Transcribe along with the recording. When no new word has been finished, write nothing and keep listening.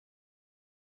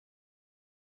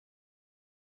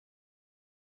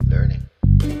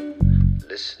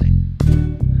listening,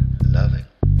 loving,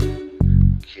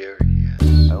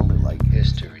 curious, I only like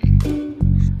history,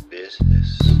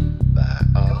 business,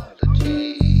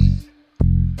 biology,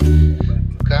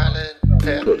 Garland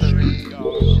Peppery,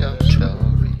 some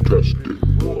story.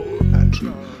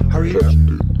 How are you?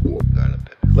 Garland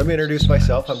Pepper. Let me introduce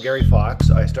myself. I'm Gary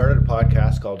Fox. I started a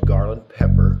podcast called Garland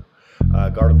Pepper.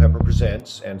 Garland Pepper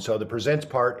Presents, and so the presents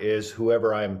part is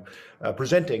whoever I'm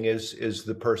presenting is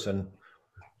the person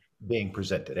being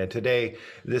presented. And today,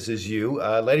 this is you,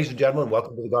 ladies and gentlemen.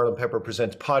 Welcome to the Garland Pepper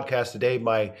Presents podcast. Today,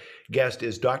 my guest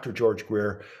is Dr. George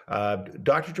Greer.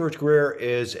 Dr. George Greer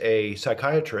is a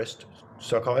psychiatrist,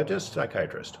 MD.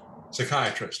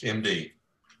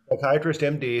 Psychiatrist,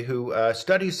 MD, who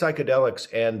studies psychedelics,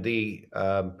 and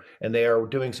they are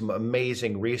doing some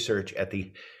amazing research at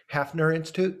the Hafner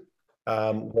Institute,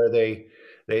 where they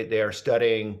are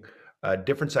studying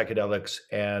different psychedelics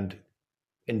and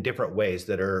in different ways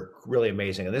that are really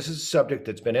amazing. And this is a subject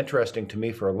that's been interesting to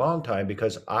me for a long time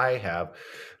because I have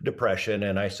depression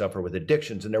and I suffer with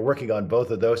addictions, and they're working on both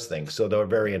of those things. So they're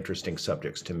very interesting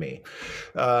subjects to me.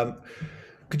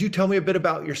 Could you tell me a bit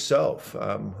about yourself?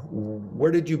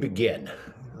 Where did you begin?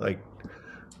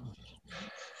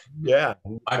 Yeah.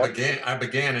 I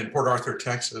began in Port Arthur,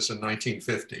 Texas in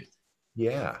 1950.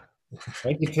 Yeah.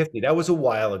 1950. That was a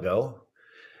while ago.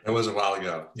 It was a while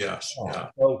ago. Yes. Oh. Yeah.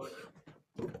 So,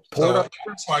 So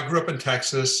I grew up in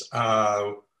Texas.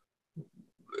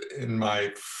 In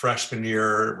my freshman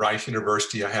year at Rice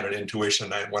University, I had an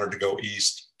intuition I wanted to go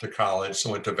east to college. So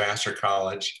I went to Vassar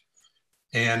College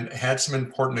and had some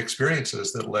important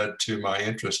experiences that led to my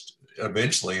interest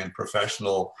eventually in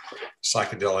professional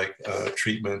psychedelic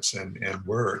treatments and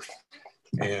work,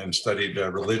 and studied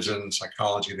religion,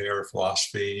 psychology there,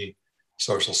 philosophy,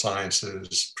 social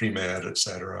sciences, pre-med, et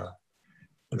cetera.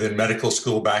 And then medical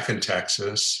school back in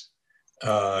Texas,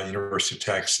 University of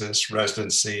Texas,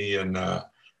 residency in the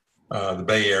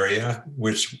Bay Area,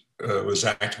 which was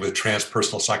active with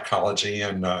transpersonal psychology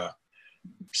and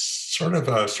starting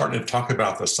to talk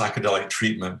about the psychedelic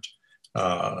treatment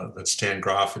that Stan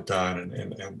Grof had done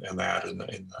and that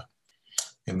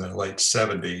in the late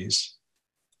 70s.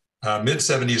 Mid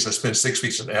 70s, I spent 6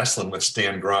 weeks at Esalen with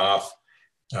Stan Grof,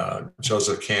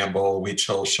 Joseph Campbell,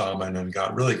 Huichol Shaman, and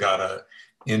got a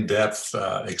in-depth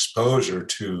exposure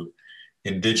to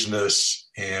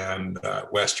indigenous and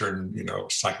Western,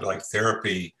 psychedelic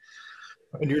therapy.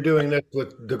 And you're doing this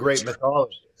with the great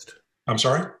mythologist. I'm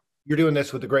sorry? You're doing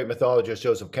this with the great mythologist,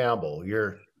 Joseph Campbell.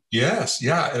 Yes,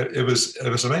 yeah, it was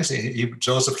amazing.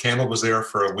 Joseph Campbell was there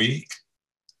for a week.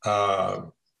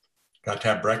 Got to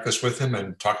have breakfast with him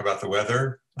and talk about the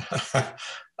weather.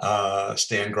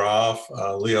 Stan Grof,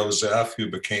 Leo Zeff, who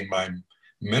became my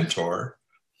mentor.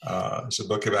 There's a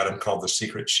book about him called The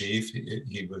Secret Chief.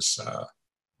 He was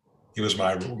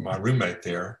my roommate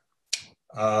there.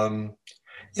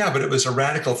 But it was a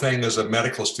radical thing as a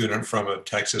medical student from a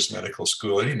Texas medical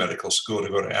school, any medical school, to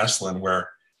go to Esalen, where,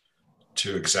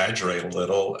 to exaggerate a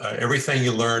little, everything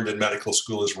you learned in medical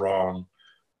school is wrong.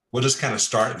 We'll just kind of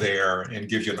start there and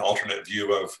give you an alternate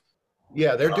view of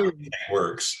they're doing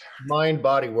works.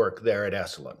 Mind-body work there at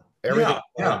Esalen.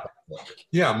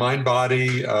 Mind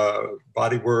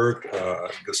body work,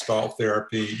 Gestalt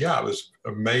therapy. Yeah, it was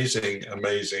amazing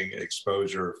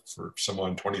exposure for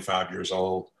someone 25 years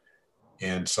old.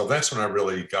 And so that's when I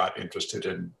really got interested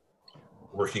in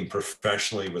working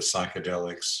professionally with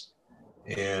psychedelics.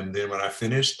 And then when I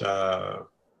finished,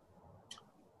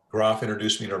 Grof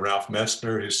introduced me to Ralph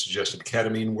Messner, who suggested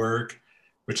ketamine work,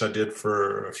 which I did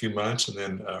for a few months, and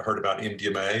then heard about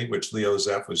MDMA, which Leo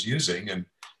Zeff was using, and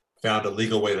found a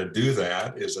legal way to do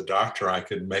that. As a doctor, I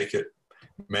could make it,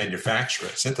 manufacture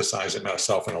it, synthesize it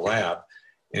myself in a lab,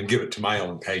 and give it to my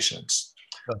own patients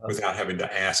without having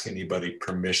to ask anybody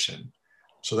permission.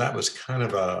 So that was kind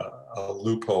of a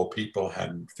loophole people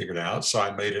hadn't figured out. So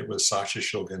I made it with Sasha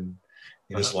Shulgin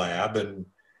in his lab and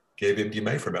gave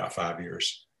MDMA for about 5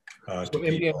 years. So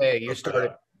MDMA,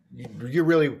 you're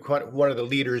really one of the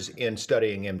leaders in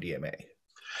studying MDMA.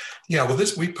 Yeah, well,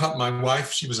 my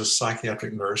wife, she was a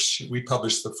psychiatric nurse. We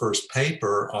published the first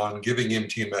paper on giving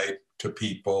MDMA to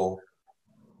people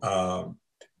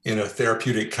in a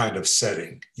therapeutic kind of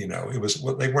setting. They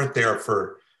weren't there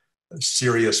for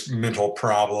serious mental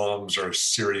problems or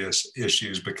serious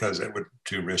issues because it would be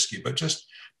too risky, but just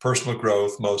personal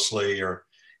growth mostly, or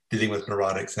dealing with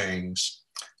neurotic things.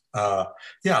 So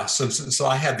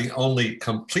I had the only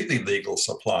completely legal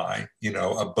supply,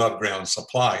 above ground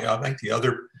supply. I think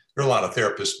there are a lot of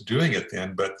therapists doing it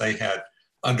then, but they had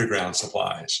underground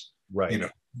supplies, right?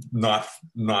 Not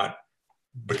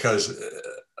because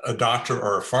a doctor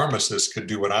or a pharmacist could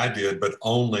do what I did, but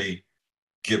only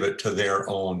give it to their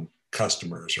own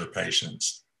customers or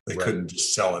patients. They Right. couldn't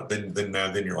just sell it.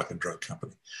 Then you're like a drug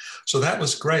company. So that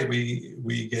was great.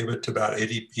 We gave it to about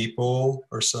 80 people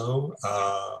or so.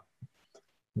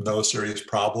 No serious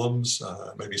problems,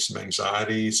 maybe some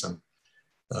anxiety. Some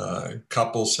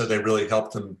couples said they really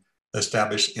helped them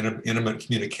establish intimate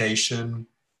communication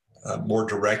more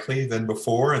directly than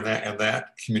before, and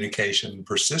that communication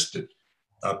persisted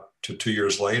up to 2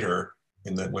 years later.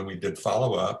 And then when we did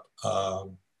follow up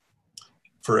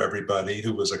for everybody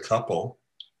who was a couple.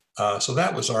 So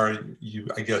that was our,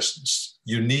 I guess,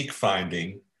 unique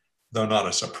finding, though not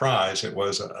a surprise. It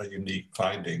was a unique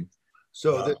finding.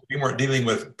 So we weren't dealing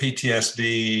with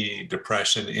PTSD,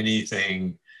 depression,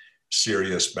 anything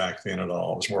serious back then at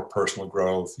all. It was more personal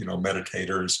growth.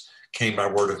 Meditators came by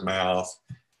word of mouth.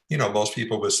 Most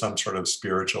people with some sort of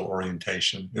spiritual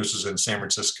orientation. This was in San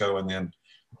Francisco and then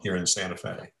here in Santa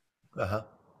Fe. uh-huh.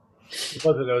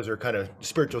 Both of those are kind of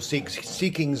spiritual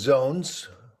seeking zones.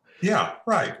 Yeah,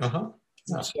 right. Uh-huh.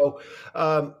 Yeah. So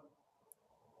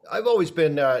I've always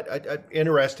been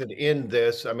interested in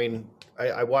this. I mean,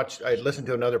 I listened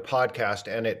to another podcast,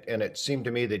 and it seemed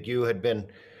to me that you had been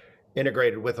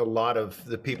integrated with a lot of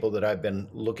the people that I've been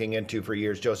looking into for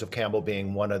years, Joseph Campbell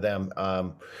being one of them,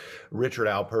 Richard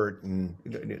Alpert, and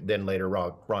then later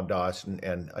Ram Dass,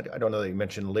 and I don't know that you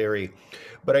mentioned Leary,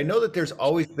 but I know that there's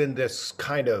always been this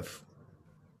kind of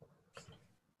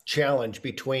challenge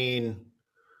between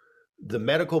the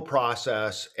medical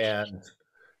process and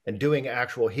doing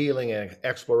actual healing and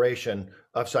exploration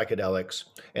of psychedelics,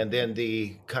 and then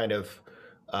the kind of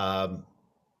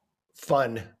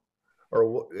fun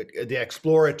or the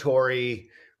exploratory,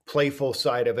 playful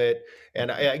side of it. And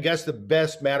I guess the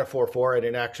best metaphor for it,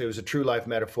 and actually it was a true life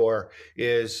metaphor,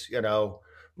 is,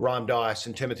 Ram Dass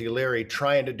and Timothy Leary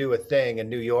trying to do a thing in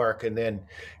New York, and then,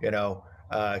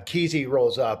 Kesey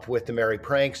rolls up with the Merry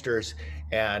Pranksters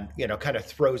and, kind of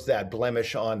throws that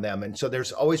blemish on them. And so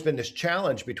there's always been this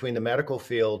challenge between the medical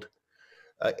field.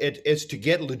 It's to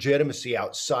get legitimacy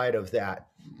outside of that.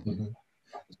 Mm-hmm.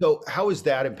 So how has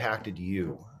that impacted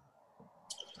you?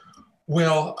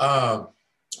 Well,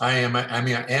 I am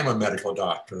a medical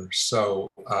doctor, so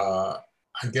I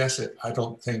guess I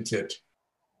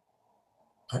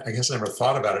never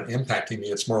thought about it impacting me.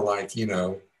 It's more like,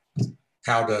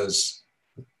 how does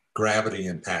gravity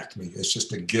impact me? It's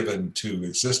just a given to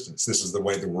existence. This is the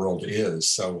way the world is.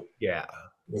 So yeah,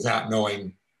 without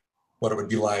knowing what it would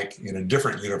be like in a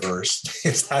different universe,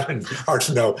 it's hard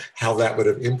to know how that would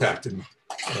have impacted me,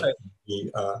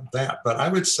 that. But I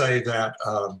would say that,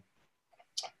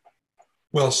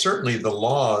 well, certainly the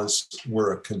laws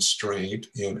were a constraint,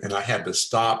 and I had to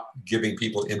stop giving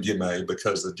people MDMA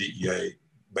because the DEA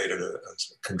made it a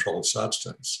controlled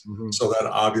substance. Mm-hmm. So that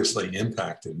obviously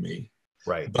impacted me.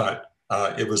 Right. But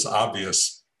it was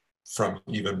obvious from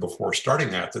even before starting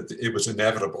that it was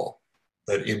inevitable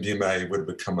that MDMA would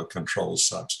become a controlled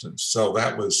substance. So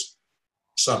that was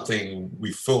something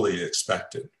we fully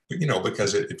expected,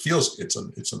 because it's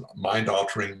a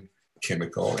mind-altering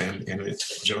chemical, and it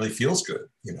generally feels good.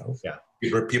 Yeah.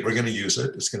 People are going to use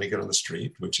it. It's going to get on the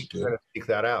street, which it did. Seek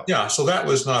that out. Yeah. So that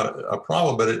was not a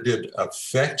problem, but it did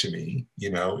affect me.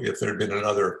 If there had been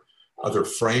other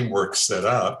framework set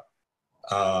up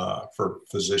for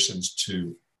physicians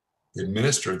to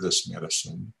administer this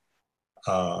medicine,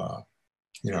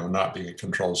 not being a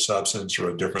controlled substance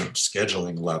or a different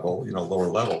scheduling level, lower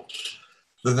level,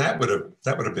 then that would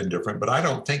have been different. But I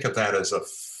don't think of that as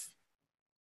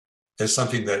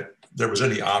something that there was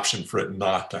any option for it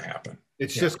not to happen.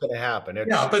 It's just going to happen.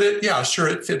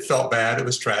 It felt bad. It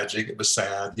was tragic. It was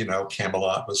sad.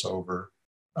 Camelot was over.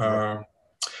 But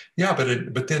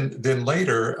then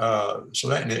later, so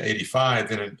that in '85,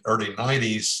 then in early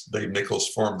 '90s, Dave Nichols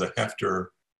formed the Hefter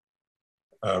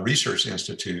Research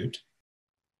Institute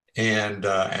and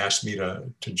asked me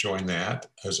to join that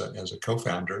as a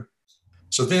co-founder.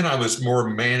 So then I was more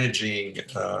managing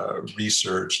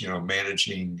research,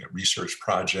 managing research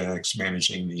projects,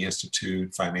 managing the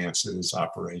institute, finances,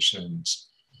 operations.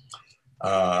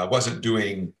 I wasn't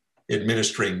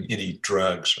administering any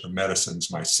drugs or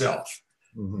medicines myself,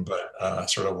 mm-hmm. but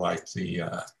sort of like the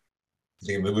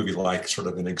movie, like sort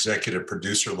of an executive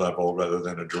producer level rather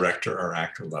than a director or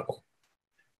actor level.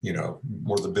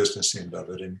 More the business end of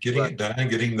it, and getting it done,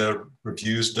 getting the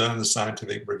reviews done, the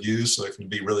scientific reviews, so it can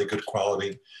be really good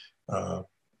quality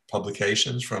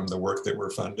publications from the work that we're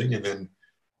funding, and then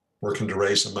working to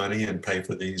raise the money and pay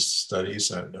for these studies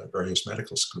at various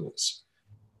medical schools.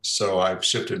 So I've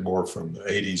shifted more from the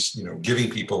 80s,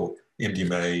 giving people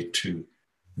MDMA, to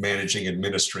managing,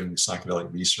 administering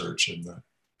psychedelic research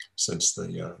since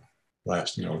the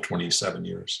last, 27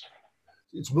 years.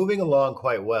 it's moving along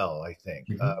quite well, I think.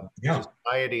 Yeah.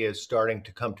 Society is starting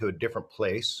to come to a different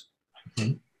place,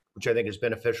 which I think is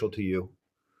beneficial to you.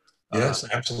 Yes,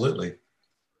 absolutely.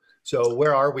 So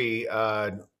where are we?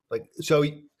 So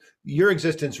your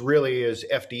existence really is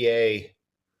FDA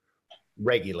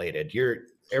regulated.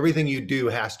 Everything you do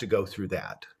has to go through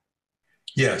that.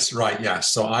 Yes, right. Yes.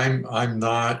 So I'm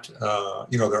not,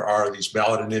 there are these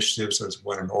ballot initiatives. There's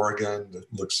one in Oregon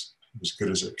that looks as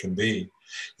good as it can be.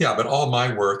 Yeah, but all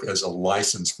my work as a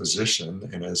licensed physician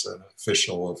and as an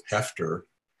official of Hefter,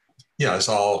 yeah, it's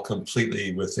all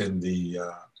completely within the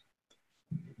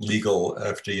legal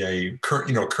FDA,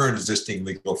 current existing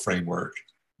legal framework,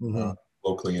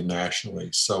 locally and nationally.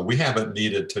 So we haven't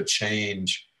needed to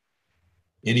change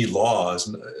any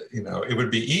laws. It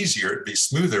would be easier, it'd be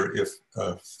smoother if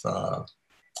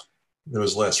there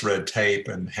was less red tape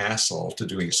and hassle to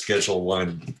doing Schedule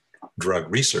I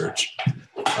drug research.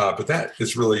 But that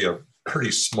is really a pretty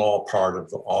small part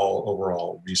of the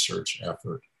overall research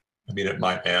effort. I mean, it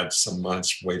might add some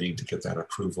months waiting to get that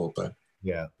approval, but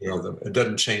yeah, it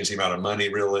doesn't change the amount of money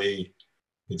really.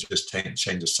 It just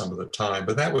changes some of the time.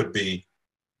 But that would be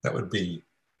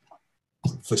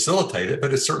facilitated,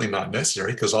 but it's certainly not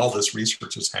necessary because all this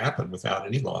research has happened without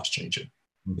any laws changing,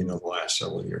 the last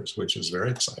several years, which is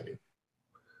very exciting.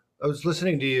 I was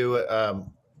listening to you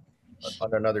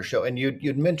on another show, and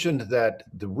you'd mentioned that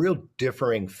the real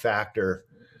differing factor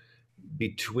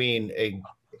between a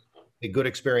good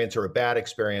experience or a bad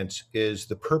experience is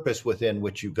the purpose within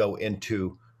which you go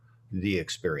into the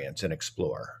experience and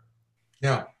explore.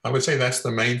 Yeah, I would say that's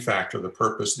the main factor, the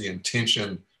purpose, the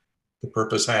intention the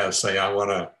purpose has. Say, I want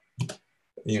to,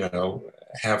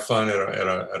 have fun at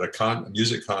a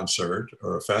music concert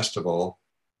or a festival,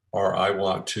 or I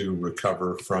want to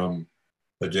recover from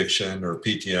addiction or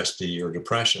PTSD or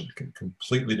depression.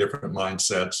 Completely different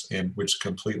mindsets, and which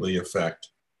completely affect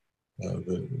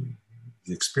the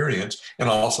experience, and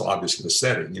also obviously the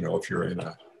setting. If you're in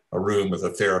a room with a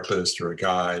therapist or a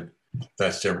guide,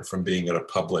 that's different from being at a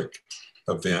public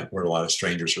event where a lot of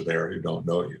strangers are there who don't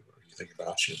know you or anything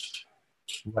about you.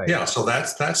 Right. Yeah, so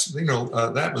that's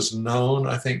that was known,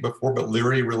 I think, before, but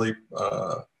Leary really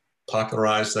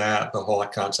popularized that, the whole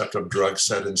concept of drug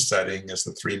set and setting as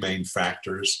the three main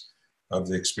factors of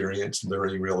the experience.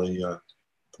 Leary really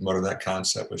promoted that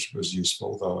concept, which was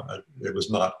useful, though it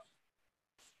was not,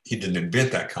 he didn't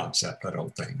invent that concept, I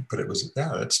don't think, but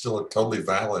it's still a totally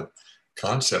valid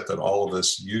concept that all of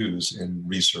us use in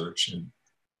research and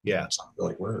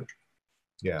psychedelic work.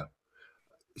 Yeah.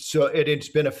 So it's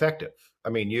been effective. I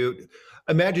mean,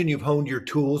 imagine you've honed your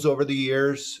tools over the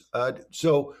years.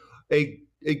 So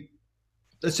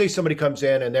let's say somebody comes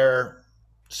in and they're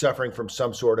suffering from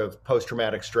some sort of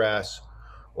post-traumatic stress,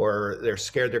 or they're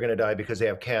scared they're going to die because they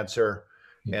have cancer,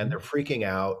 and they're freaking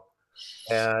out.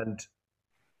 And,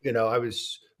 I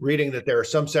was reading that there are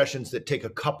some sessions that take a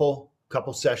couple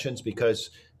sessions because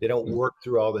they don't work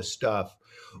through all this stuff.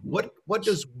 What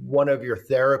does one of your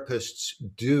therapists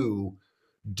do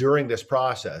during this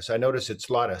process? I notice it's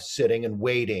a lot of sitting and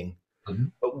waiting,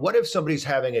 but what if somebody's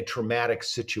having a traumatic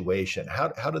situation?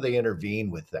 How do they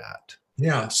intervene with that?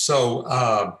 Yeah,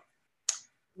 so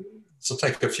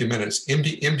take a few minutes.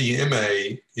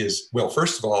 MDMA is, well,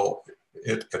 first of all,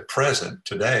 at present,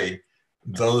 today,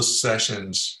 those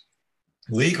sessions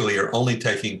legally are only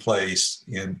taking place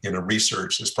in a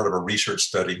research, as part of a research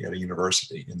study at a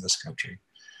university in this country.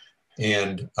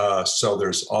 And so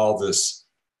there's all this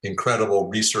incredible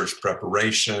research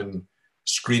preparation,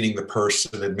 screening the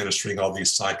person, administering all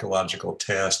these psychological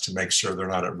tests to make sure they're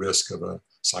not at risk of a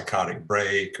psychotic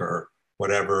break or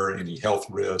whatever, any health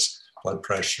risk, blood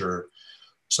pressure.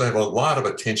 So I have a lot of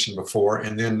attention before,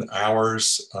 and then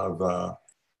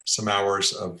some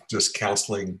hours of just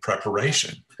counseling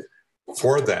preparation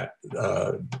for that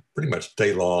pretty much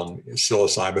day-long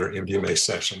psilocybin or MDMA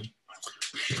session.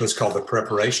 It's called the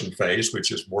preparation phase,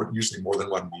 which is usually more than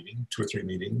one meeting, 2 or 3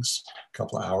 meetings, a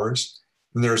couple of hours.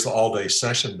 Then there's the all-day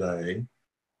session day, and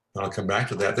I'll come back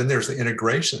to that. Then there's the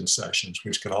integration sessions,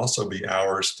 which can also be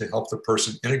hours to help the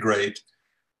person integrate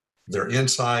their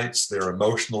insights, their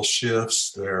emotional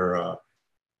shifts, their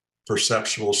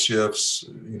perceptual shifts,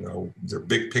 their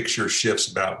big picture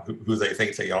shifts about who they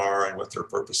think they are and what their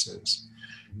purpose is.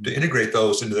 To integrate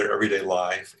those into their everyday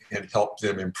life and help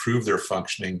them improve their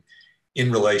functioning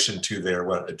in relation to their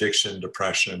addiction,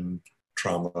 depression,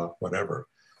 trauma, whatever.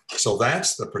 So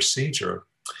that's the procedure.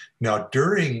 Now,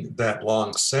 during that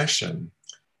long session,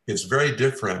 it's very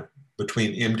different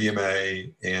between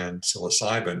MDMA and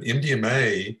psilocybin.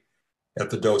 MDMA, at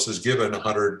the doses given,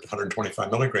 100,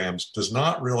 125 milligrams, does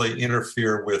not really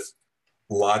interfere with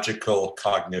logical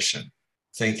cognition.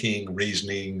 thinking,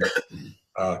 reasoning,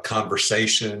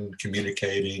 conversation,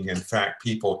 communicating. In fact,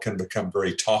 people can become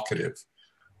very talkative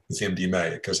with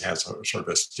MDMA because it has a sort of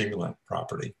a stimulant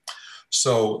property.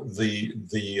 So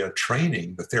the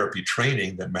training, the therapy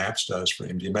training that MAPS does for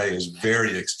MDMA is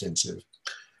very extensive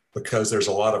because there's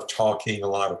a lot of talking, a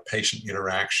lot of patient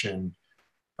interaction,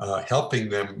 helping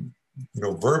them,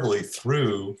 verbally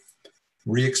through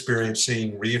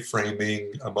re-experiencing, reframing,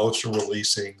 emotional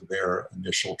releasing their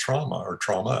initial trauma or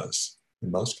traumas in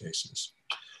most cases.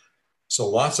 So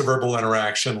lots of verbal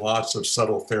interaction, lots of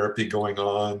subtle therapy going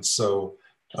on. So,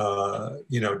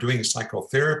 doing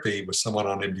psychotherapy with someone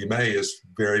on MDMA is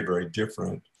very, very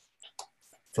different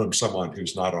from someone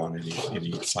who's not on any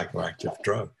psychoactive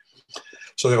drug.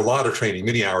 So there are a lot of training,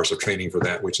 many hours of training for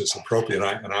that, which is appropriate.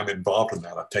 And I'm involved in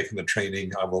that. I've taken the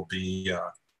training. I will be,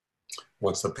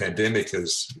 once the pandemic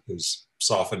is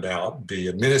softened out, be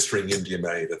administering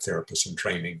MDMA to therapists in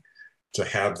training to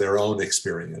have their own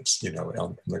experience,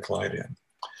 on the client end.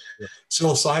 Yeah.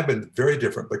 Psilocybin, very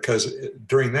different because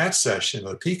during that session,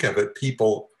 at the peak of it,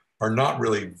 people are not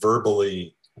really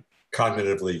verbally,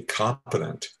 cognitively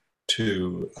competent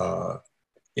to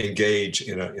engage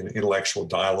in an intellectual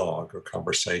dialogue or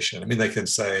conversation. I mean, they can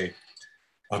say,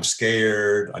 I'm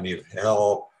scared, I need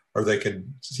help, or they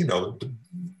can,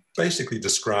 basically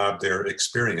describe their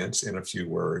experience in a few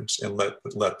words and let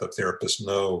the therapist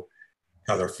know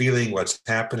how they're feeling, what's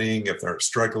happening, if they're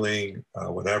struggling,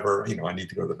 whatever, I need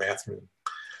to go to the bathroom.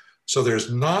 So during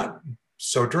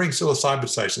psilocybin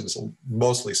sessions,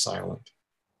 mostly silent,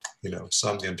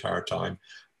 some the entire time.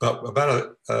 But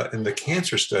in the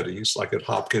cancer studies, like at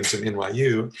Hopkins and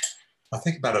NYU, I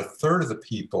think about a third of the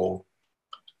people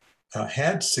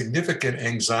had significant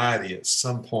anxiety at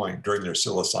some point during their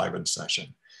psilocybin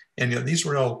session. And these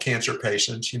were all cancer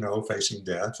patients, facing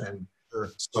death. And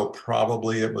so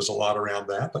probably it was a lot around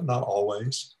that, but not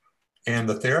always. And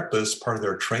the therapist, part of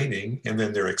their training and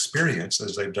then their experience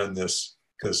as they've done this,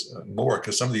 because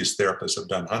some of these therapists have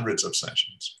done hundreds of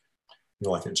sessions,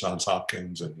 like at Johns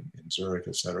Hopkins and in Zurich,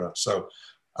 et cetera. So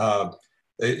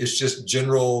it's just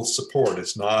general support.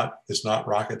 It's not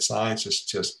rocket science. It's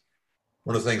just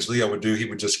one of the things Leo would do. He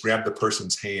would just grab the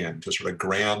person's hand to sort of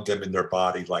ground them in their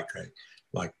body, like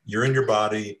you're in your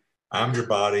body, I'm your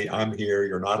body, I'm here,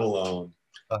 you're not alone.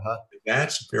 Uh-huh.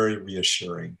 That's very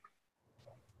reassuring.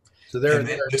 So they're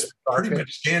just pretty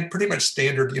much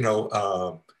standard,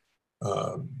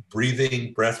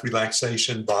 breathing, breath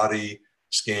relaxation, body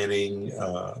scanning,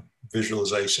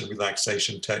 visualization,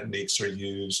 relaxation techniques are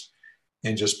used,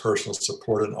 and just personal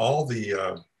support. And all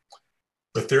the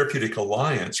therapeutic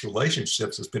alliance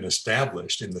relationships has been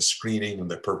established in the screening and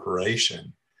the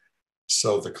preparation.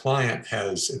 So the client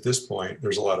has, at this point,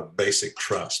 there's a lot of basic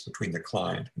trust between the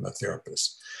client and the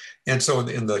therapist. And so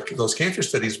in those cancer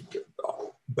studies,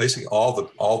 basically all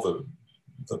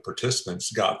the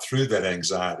participants got through that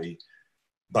anxiety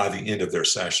by the end of their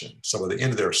session. So at the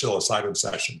end of their psilocybin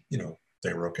session,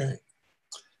 they were okay.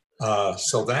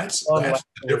 So that's the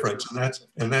difference,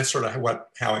 and that's sort of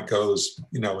how it goes,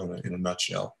 in a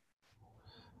nutshell.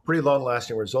 Pretty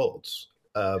long-lasting results.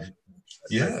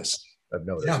 Yes. I've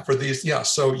noticed. Yeah, for these, yeah.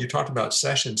 So you talked about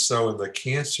sessions. So in the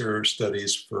cancer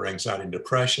studies for anxiety and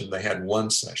depression, they had one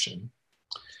session.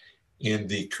 In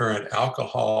the current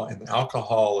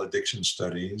alcohol addiction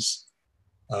studies,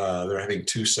 they're having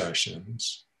 2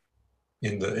 sessions.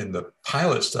 In the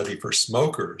pilot study for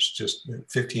smokers, just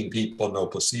 15 people, no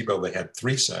placebo, they had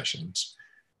 3 sessions.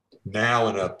 Now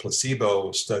in a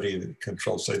placebo study, the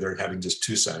controlled study, they're having just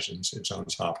 2 sessions at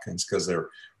Johns Hopkins because their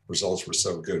results were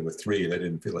so good with 3, they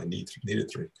didn't feel they needed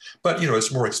 3. But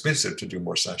it's more expensive to do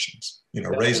more sessions.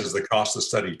 Raises the cost of the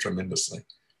study tremendously.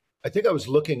 I think I was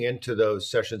looking into those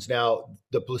sessions. Now,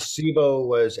 the placebo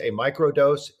was a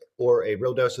microdose or a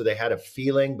real dose, so they had a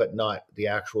feeling, but not the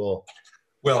actual.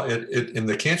 Well, in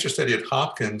the cancer study at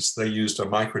Hopkins, they used a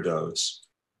microdose,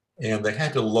 and they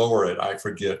had to lower it, I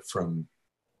forget, from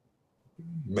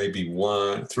maybe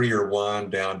 3 or 1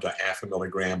 down to 0.5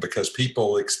 milligram because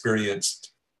people experienced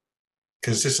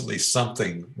consistently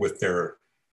something with their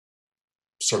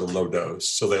sort of low dose.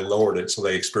 So they lowered it, so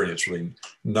they experienced really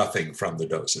nothing from the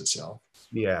dose itself.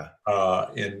 Yeah.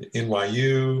 In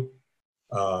NYU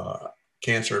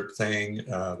cancer thing,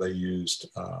 they used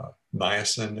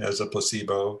niacin as a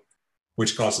placebo,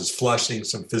 which causes flushing,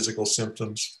 some physical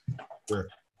symptoms. Sure.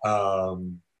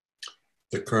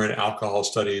 The current alcohol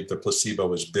study, the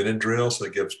placebo is Benadryl, so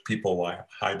it gives people a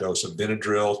high dose of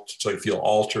Benadryl, so they feel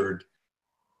altered,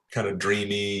 kind of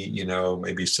dreamy,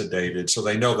 maybe sedated. So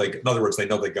they know in other words, they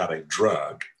know they got a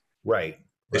drug. Right.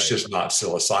 It's just not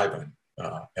psilocybin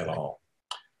at all.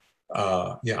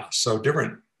 So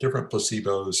different different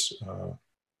placebos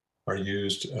are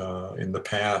used in the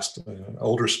past. An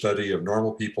older study of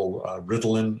normal people,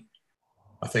 Ritalin,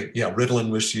 I think, yeah, Ritalin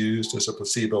was used as a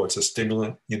placebo. It's a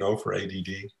stimulant, for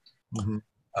ADD. Mm-hmm.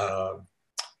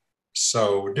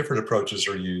 So different approaches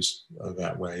are used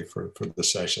that way for the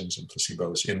sessions and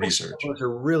placebos in research. Those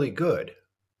are really good.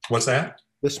 What's that?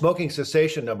 The smoking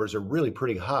cessation numbers are really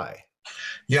pretty high.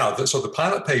 Yeah, so the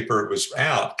pilot paper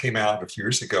came out a few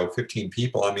years ago, 15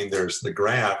 people. I mean, there's the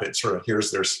graph, it sort of,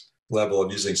 here's their level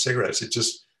of using cigarettes. It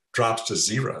just drops to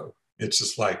zero. It's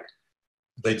just like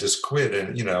they just quit.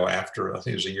 And, after, I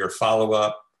think it was a year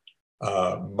follow-up,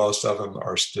 most of them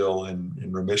are still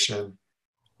in remission.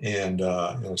 And,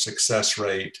 success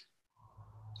rate,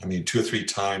 I mean, 2 or 3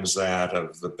 times that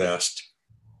of the best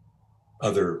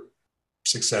other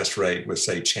success rate with,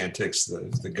 say, Chantix,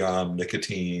 the gum,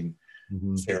 nicotine,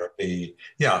 therapy.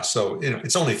 Yeah, so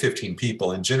it's only 15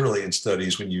 people, and generally in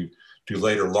studies, when you do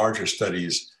later larger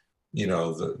studies,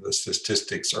 the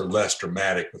statistics are less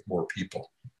dramatic with more people.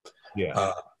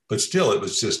 Yeah, but still, it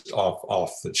was just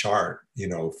off the chart,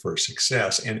 for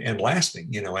success and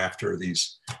lasting. After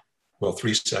these,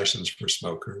 3 sessions for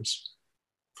smokers.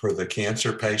 For the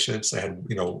cancer patients, they had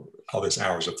all this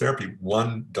hours of therapy,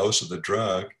 1 dose of the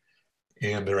drug,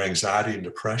 and their anxiety and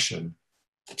depression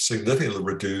significantly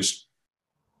reduced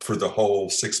for the whole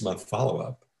 6-month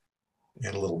follow-up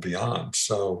and a little beyond.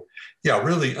 So yeah,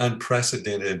 really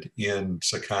unprecedented in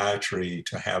psychiatry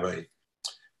to have a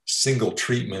single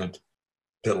treatment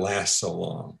that lasts so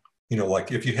long.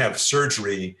 Like if you have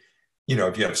surgery,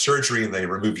 if you have surgery and they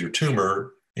remove your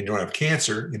tumor and you don't have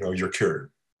cancer, you're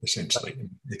cured, essentially.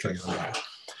 With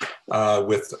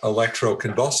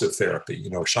electroconvulsive therapy,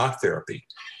 shock therapy,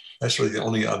 that's really the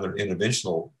only other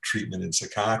interventional treatment in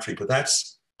psychiatry, but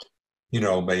that's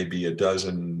maybe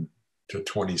 12 to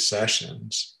 20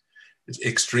 sessions. It's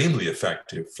extremely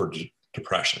effective for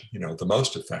depression, the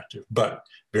most effective, but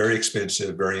very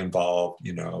expensive, very involved.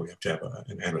 You have to have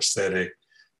an anesthetic,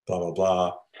 blah, blah,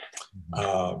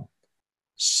 blah.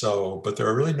 But there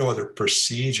are really no other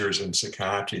procedures in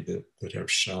psychiatry that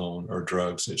have shown, or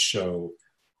drugs that show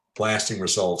lasting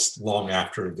results long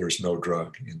after there's no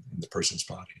drug in the person's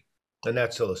body. And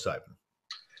that's psilocybin.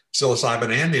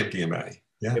 Psilocybin and MDMA.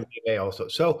 Yeah. MDMA also.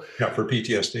 So yeah, for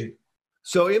PTSD.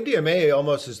 So MDMA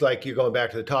almost is like you're going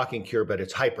back to the talking cure, but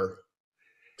it's hyper.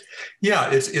 Yeah,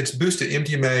 it's boosted.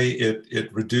 MDMA,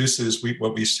 it reduces,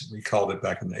 what we called it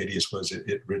back in the 80s was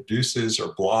it reduces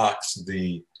or blocks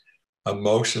the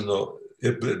emotional,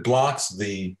 it blocks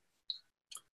the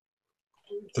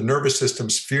nervous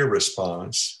system's fear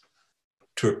response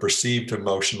to a perceived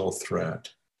emotional threat.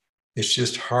 It's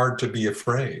just hard to be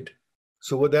afraid.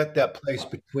 So would that place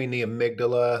between the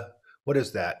amygdala, what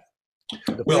is that?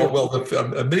 The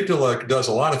amygdala does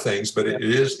a lot of things, but it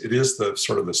is the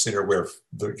sort of the center where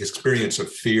the experience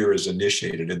of fear is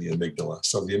initiated in the amygdala.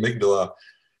 So the amygdala,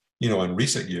 in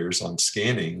recent years on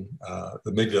scanning,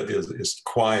 the amygdala is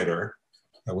quieter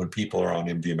when people are on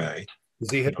MDMA. Is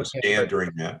the hippocampus,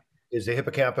 during that. Is the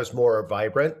hippocampus more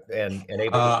vibrant and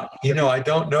able I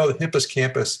don't know. The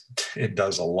hippocampus, it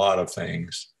does a lot of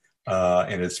things,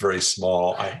 and it's very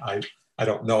small. I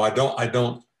don't know.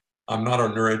 I'm not a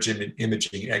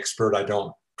neuroimaging expert. I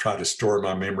don't try to store in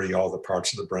my memory all the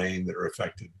parts of the brain that are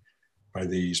affected by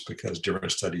these, because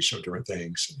different studies show different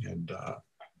things. And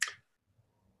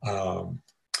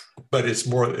but it's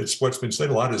what's been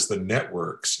said a lot is the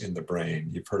networks in the brain.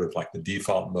 You've heard of like the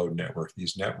default mode network.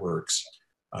 These networks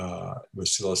with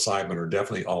psilocybin are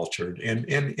definitely altered, and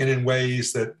in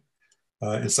ways that,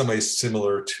 in some ways,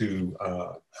 similar to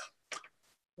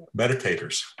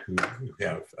meditators who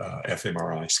have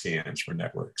fMRI scans for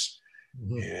networks.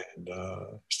 And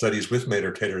studies with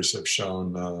meditators have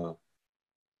shown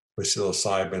with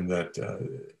psilocybin that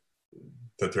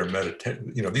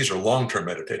their these are long-term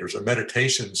meditators. Their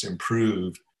meditations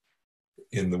improved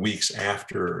in the weeks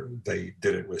after they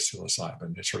did it with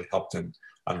psilocybin. It sort of helped them,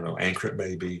 anchor it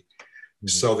maybe.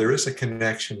 So there is a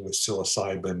connection with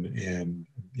psilocybin and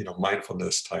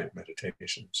mindfulness type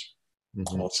meditations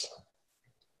also.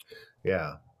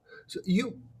 Yeah. So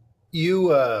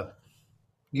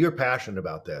you're passionate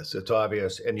about this. It's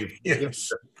obvious, and you've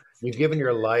given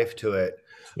your life to it.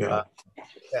 Yeah.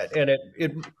 And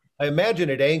I imagine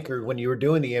it anchored when you were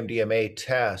doing the MDMA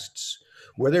tests.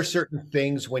 Were there certain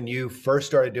things when you first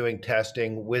started doing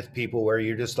testing with people where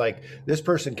you're just like, this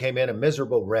person came in a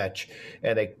miserable wretch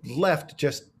and they left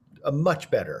just a much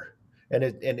better, and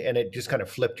it just kind of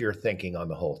flipped your thinking on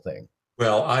the whole thing?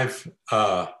 Well,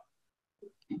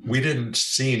 we didn't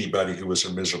see anybody who was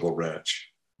a miserable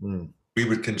wretch. We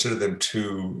would consider them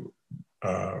too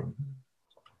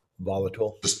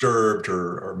Volatile. disturbed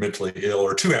or mentally ill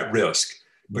or too at risk.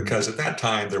 Because at that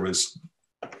time, there was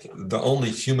the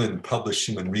only published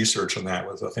human research on that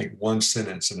was, I think, one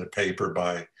sentence in a paper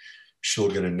by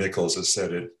Shulgin and Nichols that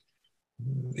said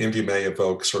MDMA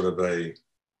evokes sort of a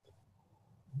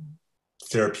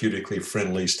therapeutically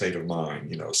friendly state of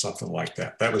mind, something like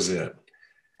that. That was it.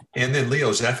 And then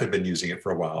Leo Zeff had been using it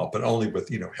for a while, but only with,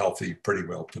 healthy, pretty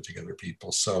well put together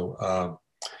people. So,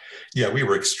 we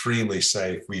were extremely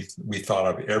safe. We thought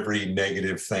of every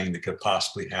negative thing that could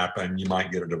possibly happen. You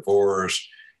might get a divorce,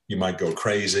 you might go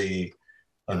crazy,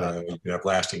 you could have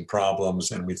lasting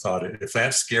problems. And we thought if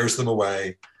that scares them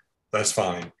away, that's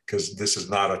fine, because this is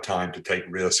not a time to take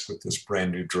risk with this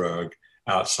brand new drug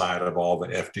outside of all the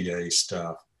FDA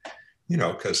stuff,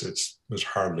 because it was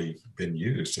hardly been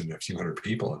used in a few hundred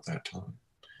people at that time.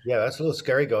 Yeah, that's a little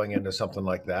scary going into something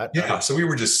like that. Yeah, so we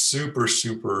were just super,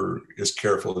 super as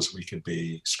careful as we could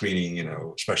be, screening,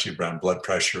 especially around blood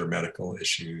pressure, medical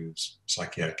issues,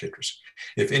 psychiatric.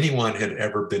 If anyone had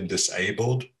ever been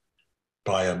disabled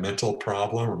by a mental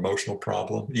problem or emotional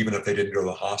problem, even if they didn't go to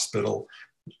the hospital,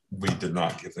 we did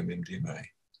not give them MDMA.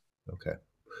 Okay.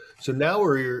 So now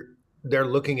they're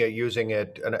looking at using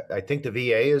it, and I think the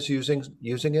VA is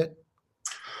using it.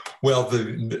 Well,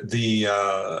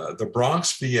 the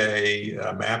Bronx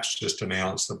VA, MAPS just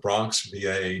announced the Bronx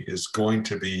VA is going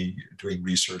to be doing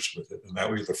research with it. And that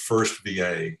will be the first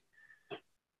VA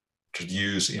to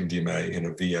use MDMA in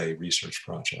a VA research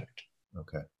project.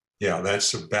 Okay. Yeah,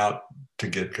 that's about to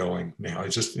get going now.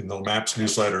 It's just in the MAPS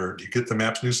newsletter. Do you get the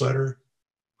MAPS newsletter?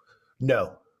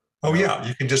 No. Oh, yeah.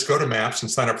 You can just go to MAPS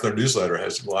and sign up for their newsletter. It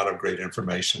has a lot of great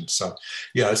information. So,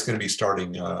 yeah, it's going to be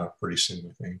starting pretty soon,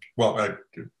 I think. Well,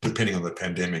 depending on the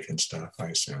pandemic and stuff, I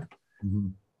assume. Mm-hmm.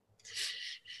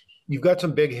 You've got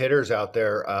some big hitters out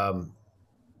there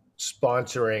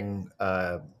sponsoring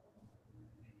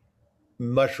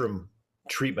mushroom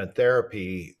treatment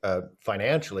therapy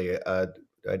financially.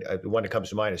 The one that comes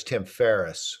to mind is Tim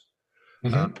Ferriss.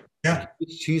 Mm-hmm. Yeah.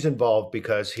 He's involved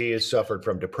because he has suffered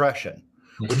from depression.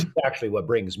 Which is actually what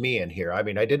brings me in here. I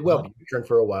mean, I did Wellbutrin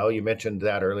for a while. You mentioned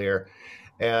that earlier.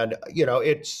 And,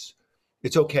 it's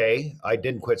okay. I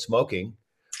didn't quit smoking.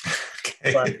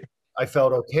 Okay. But I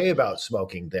felt okay about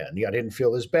smoking then. I didn't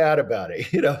feel as bad about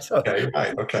it, So, okay,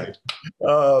 right, okay.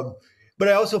 But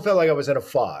I also felt like I was in a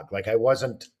fog. Like I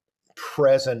wasn't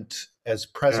present as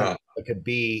I could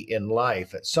be in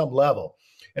life at some level.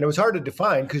 And it was hard to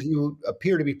define because you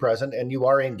appear to be present and you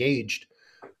are engaged.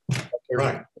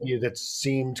 Right. You that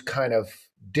seemed kind of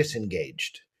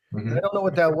disengaged. Mm-hmm. I don't know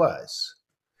what that was.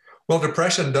 Well,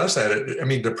 depression does that. I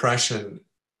mean, depression,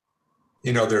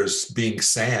 there's being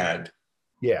sad.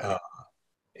 Yeah.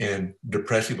 And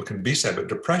depressed people can be sad, but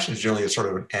depression is generally a sort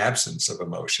of an absence of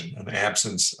emotion, an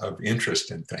absence of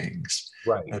interest in things.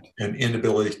 Right. An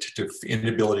inability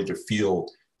to feel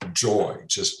joy,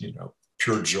 just,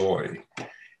 pure joy.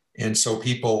 And so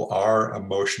people are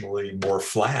emotionally more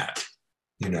flat.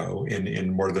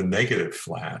 In more the negative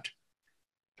flat.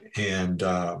 And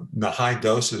the high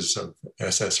doses of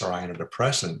SSRI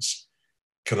antidepressants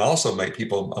can also make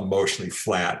people emotionally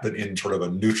flat, but in sort of a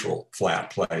neutral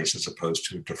flat place as opposed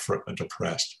to a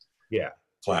depressed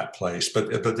flat place.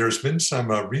 But there's been some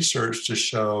research to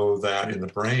show that in the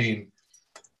brain,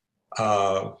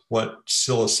 what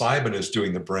psilocybin is doing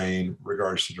in the brain in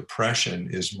regards to depression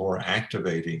is more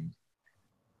activating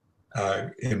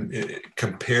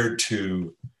compared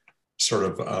to sort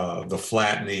of the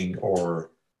flattening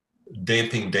or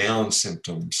damping down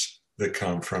symptoms that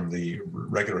come from the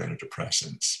regular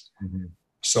antidepressants. Mm-hmm.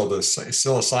 So the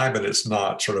psilocybin is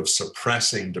not sort of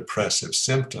suppressing depressive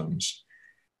symptoms.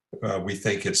 We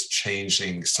think it's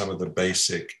changing some of the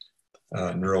basic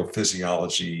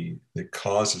neurophysiology that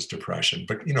causes depression,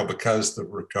 but because the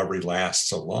recovery lasts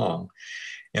so long.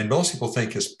 And most people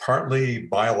think it's partly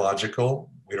biological,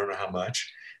 we don't know how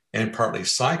much, and partly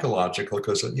psychological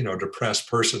because, a depressed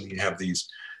person, you have these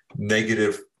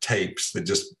negative tapes that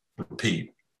just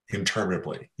repeat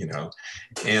interminably,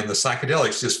 and the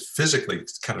psychedelics just physically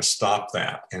kind of stop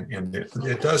that. And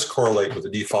it does correlate with the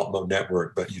default mode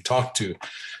network, but you talk to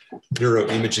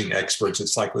neuroimaging experts,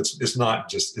 it's like, it's not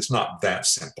that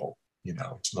simple,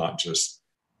 it's not just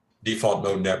default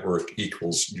mode network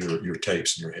equals your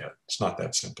tapes in your head. It's not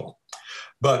that simple.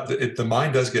 But the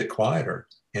mind does get quieter.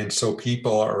 And so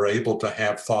people are able to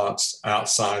have thoughts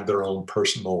outside their own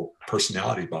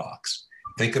personality box,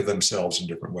 think of themselves in a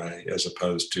different way, as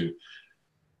opposed to,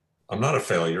 I'm not a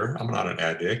failure. I'm not an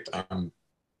addict. I'm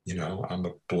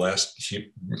a blessed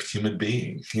human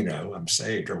being, I'm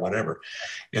saved or whatever.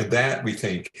 And that we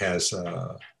think has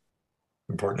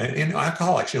important. And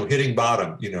alcoholics, hitting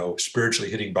bottom, spiritually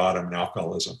hitting bottom in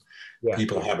alcoholism. Yeah.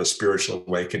 People have a spiritual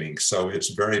awakening. So it's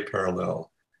very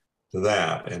parallel to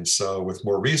that. And so with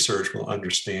more research, we'll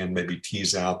understand, maybe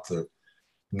tease out the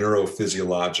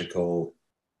neurophysiological,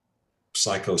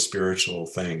 psycho-spiritual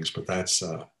things. But that's,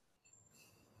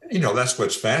 that's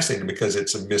what's fascinating, because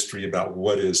it's a mystery about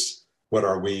what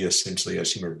are we essentially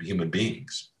as human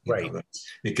beings. Right.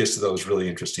 It gets to those really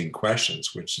interesting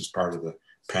questions, which is part of the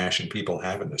passion people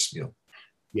have in this field.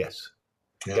 Yes.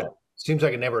 Yeah. Seems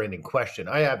like a never-ending question.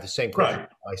 I have the same question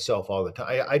myself all the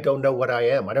time. I don't know what I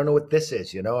am. I don't know what this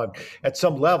is. I'm at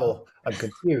some level, I'm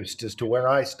confused as to where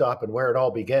I stop and where it all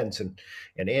begins and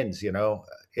ends.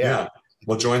 Yeah.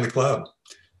 Well, join the club.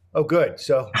 Oh, good.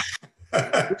 So,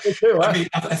 I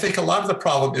think a lot of the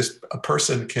problem is a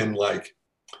person can, like,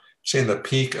 say, in the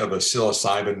peak of a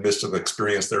psilocybin mystic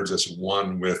experience, they're just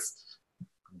one with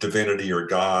divinity or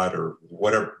God or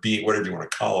whatever you want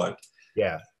to call it.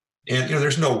 Yeah. And,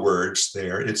 there's no words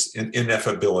there. It's an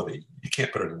ineffability. You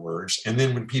can't put it in words. And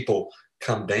then when people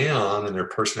come down and their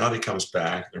personality comes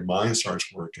back, their mind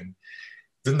starts working,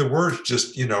 then the words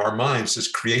just, our minds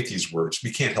just create these words.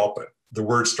 We can't help it. The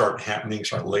words start happening,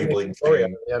 start labeling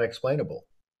things. Unexplainable.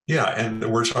 Yeah. And the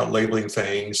words start labeling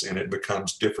things, and it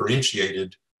becomes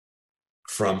differentiated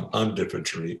from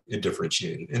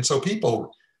undifferentiated. And so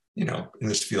people, in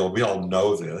this field, we all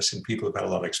know this, and people who've had a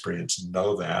lot of experience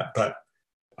know that. But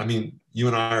I mean, you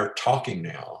and I are talking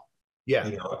now. Yeah.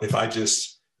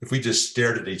 If we just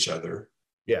stared at each other.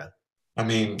 Yeah. I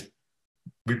mean,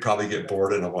 we'd probably get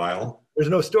bored in a while. There's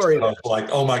no story. So like,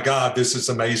 oh my God, this is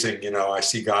amazing. I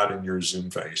see God in your Zoom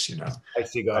face, I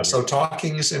see God. So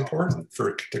talking is important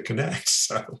to connect.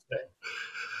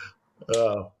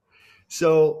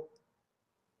 So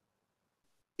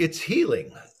it's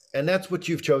healing, and that's what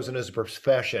you've chosen as a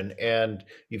profession, and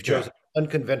you've chosen an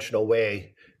unconventional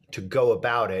way to go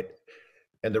about it.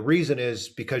 And the reason is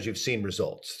because you've seen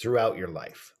results throughout your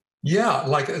life. Yeah.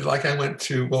 Like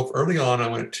early on, I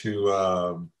went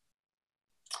to,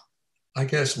 I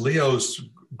guess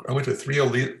I went to three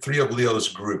of Leo's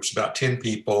groups, about 10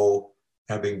 people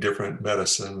having different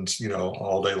medicines,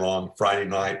 all day long, Friday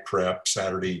night prep,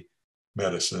 Saturday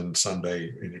medicine,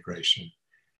 Sunday integration.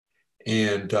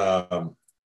 And,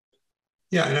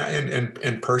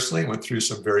 and personally went through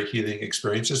some very healing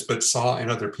experiences, but saw in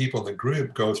other people in the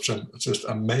group go through some just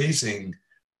amazing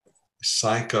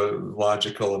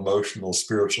psychological, emotional,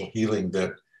 spiritual healing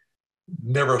that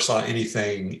never saw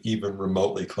anything even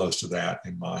remotely close to that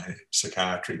in my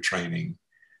psychiatry training.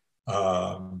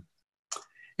 And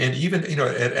even,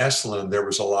 at Esalen, there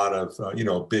was a lot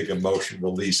of, big emotion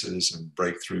releases and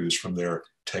breakthroughs from their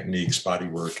techniques, body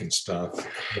work and stuff.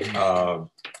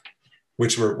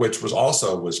 Which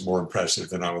was more impressive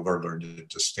than I would learn in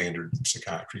just standard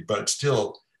psychiatry. But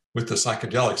still, with the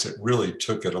psychedelics, it really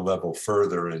took it a level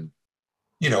further. And,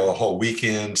 a whole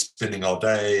weekend, spending all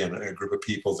day, and a group of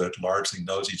people that largely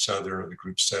knows each other in a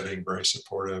group setting, very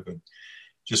supportive, and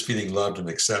just feeling loved and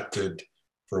accepted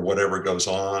for whatever goes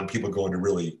on. People going to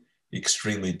really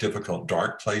extremely difficult,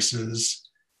 dark places,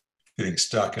 getting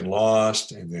stuck and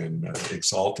lost, and then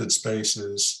exalted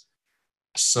spaces.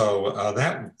 So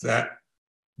that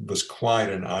was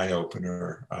quite an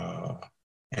eye-opener,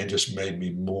 and just made me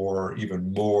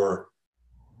even more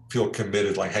feel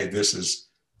committed, like, hey, this is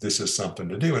something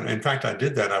to do. And in fact, I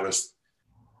did that. I was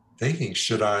thinking,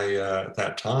 at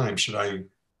that time, should I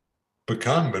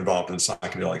become involved in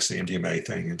psychedelics, the MDMA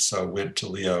thing? And so went to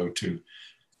Leo to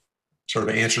sort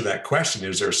of answer that question.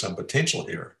 Is there some potential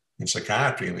here in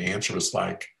psychiatry? And the answer was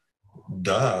like,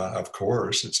 duh, of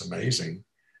course, it's amazing.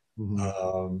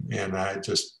 Mm-hmm. And I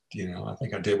just, I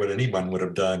think I did what anyone would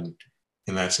have done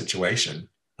in that situation.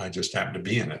 I just happened to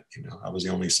be in it. I was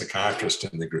the only psychiatrist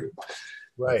in the group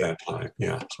at that time.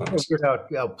 Yeah. So figured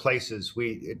out places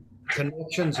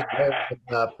connections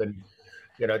up, and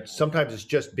sometimes it's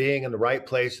just being in the right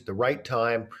place at the right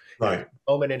time, right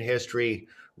moment in history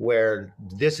where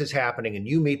this is happening, and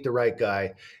you meet the right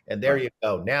guy, and there you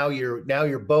go. Now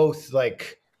you're both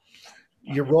like,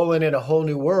 you're rolling in a whole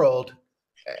new world.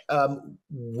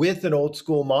 With an old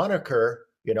school moniker,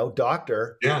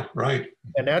 doctor. Yeah, right.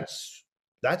 And that's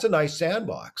a nice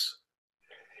sandbox.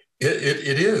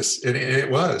 It is.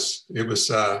 It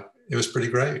was pretty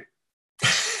great.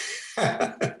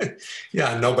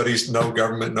 Yeah, no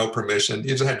government, no permission.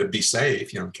 You just had to be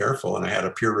safe, careful. And I had a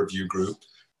peer review group,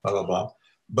 blah, blah, blah.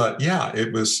 But yeah,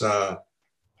 it was, I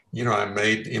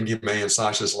made MDMA in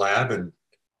Sasha's lab, and,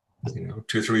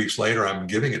 2 or 3 weeks later, I'm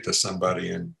giving it to somebody.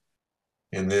 And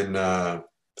then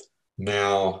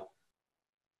now,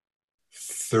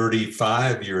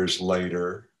 35 years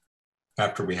later,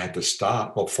 after we had to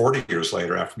stop, well, 40 years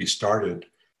later after we started,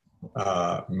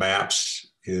 MAPS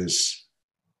is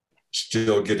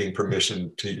still getting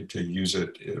permission to use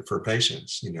it for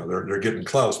patients. You know, they're getting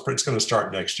close, but it's going to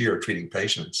start next year treating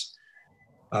patients.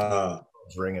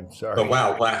 It's ringing. Sorry. But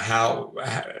wow, how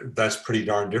that's pretty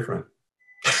darn different.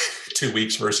 2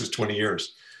 weeks versus 20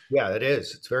 years. Yeah, it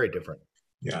is. It's very different.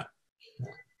 Yeah.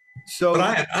 So, but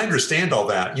I understand all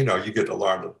that. You know, you get a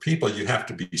lot of people, you have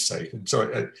to be safe. And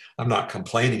so I'm not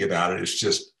complaining about it. It's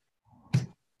just,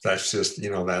 that's just, you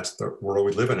know, that's the world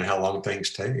we live in and how long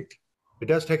things take. It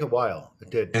does take a while. It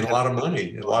did. And a lot of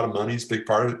money. A lot of money is a big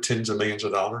part of it, tens of millions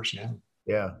of dollars. Yeah.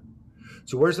 Yeah.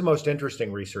 So where's the most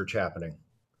interesting research happening?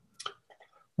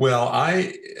 Well,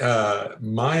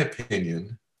 my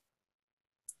opinion,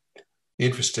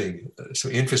 interesting. So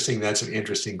interesting, that's an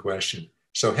interesting question.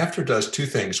 So Hefner does two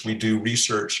things. We do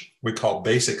research we call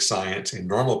basic science in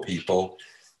normal people.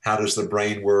 How does the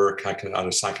brain work? How do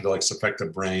psychedelics affect the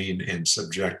brain and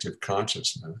subjective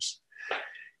consciousness?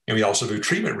 And we also do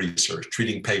treatment research,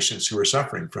 treating patients who are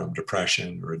suffering from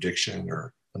depression or addiction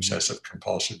or obsessive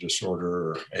compulsive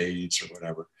disorder or AIDS or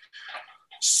whatever.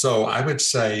 So I would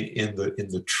say in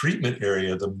the treatment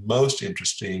area, the most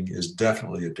interesting is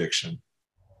definitely addiction,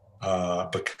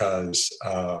 because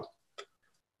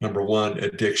number one,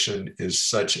 addiction is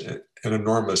such an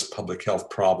enormous public health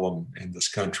problem in this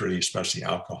country, especially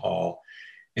alcohol.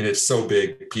 And it's so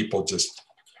big, people just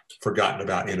forgotten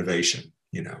about innovation,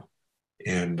 you know,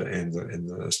 and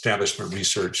the establishment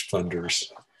research funders,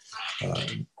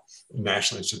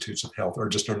 National Institutes of Health,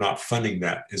 are not funding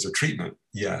that as a treatment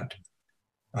yet.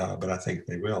 But I think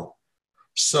they will.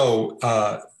 So,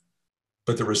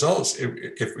 but the results,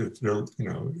 if they're, you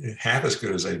know, half as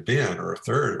good as they've been or a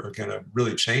third, are going to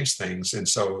really change things. And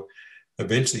so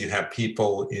eventually you have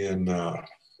people in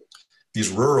these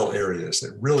rural areas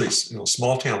that really, you know,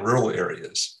 small town rural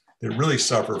areas that really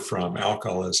suffer from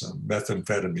alcoholism,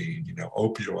 methamphetamine, you know,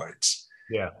 opioids,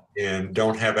 yeah, and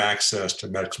don't have access to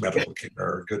medical care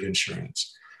or good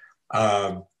insurance.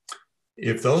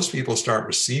 If those people start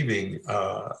receiving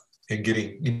and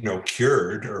getting, you know,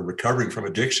 cured or recovering from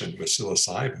addiction with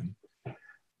psilocybin,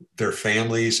 their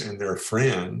families and their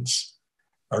friends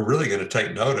are really going to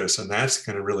take notice. And that's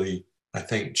going to really, I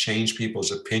think, change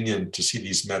people's opinion to see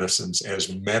these medicines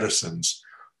as medicines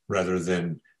rather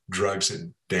than drugs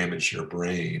that damage your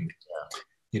brain. Yeah.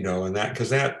 You know, and that, because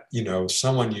that, you know,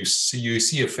 someone you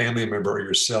see a family member or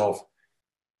yourself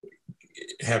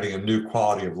having a new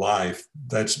quality of life,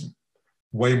 that's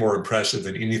way more impressive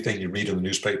than anything you read in the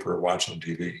newspaper or watch on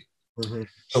TV. Mm-hmm.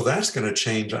 So that's going to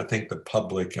change, I think, the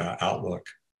public outlook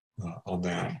on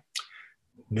that.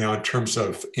 Now, in terms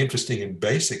of interesting in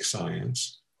basic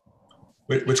science,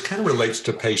 which kind of relates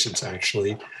to patients,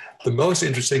 actually, the most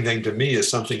interesting thing to me is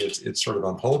something it's sort of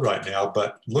on hold right now,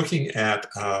 but looking at,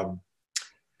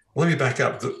 let me back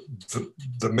up,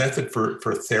 the method for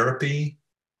therapy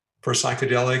for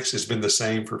psychedelics has been the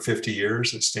same for 50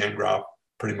 years. It's Stan Grof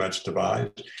pretty much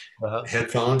devised.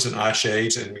 Headphones and eye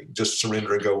shades, and just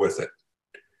surrender and go with it.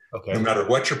 Okay. No matter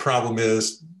what your problem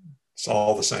is, it's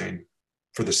all the same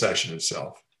for the session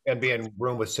itself. And be in a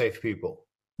room with safe people.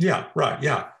 Yeah, right,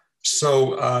 yeah.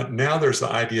 So now there's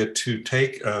the idea to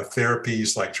take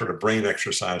therapies like sort of brain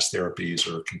exercise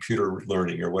therapies or computer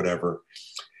learning or whatever,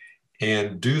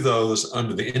 and do those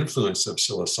under the influence of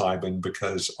psilocybin,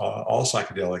 because all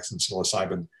psychedelics and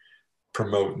psilocybin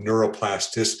promote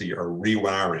neuroplasticity or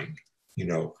rewiring, you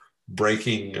know,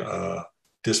 breaking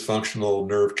dysfunctional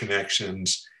nerve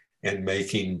connections and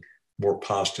making more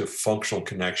positive functional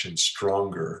connections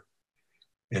stronger,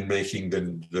 and making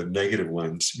the negative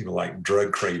ones, you know, like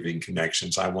drug craving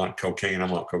connections. I want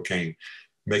cocaine,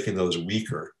 making those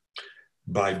weaker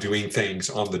by doing things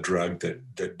on the drug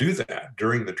that do that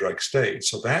during the drug state.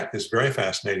 So that is very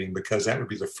fascinating, because that would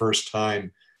be the first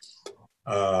time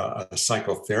a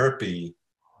psychotherapy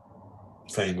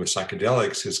thing with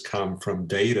psychedelics has come from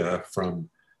data from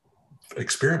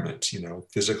experiments, you know,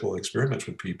 physical experiments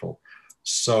with people.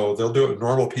 So they'll do it with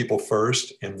normal people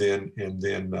first, and then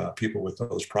people with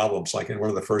those problems. Like, and one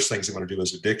of the first things they want to do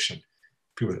is addiction.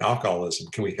 People with alcoholism,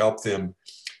 can we help them,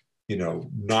 you know,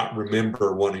 not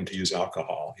remember wanting to use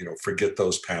alcohol? You know, forget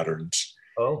those patterns.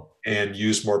 Oh. And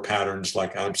use more patterns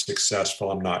like I'm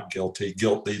successful, I'm not guilty.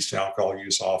 Guilt leads to alcohol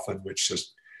use often, which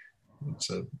just,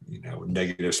 it's a, you know,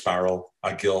 negative spiral.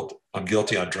 I'm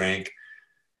guilty, I drank.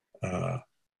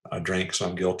 I drank, so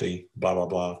I'm guilty, blah, blah,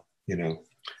 blah, you know.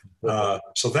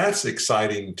 So that's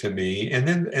exciting to me. And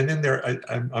then there,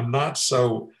 I'm not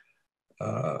so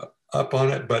up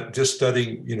on it, but just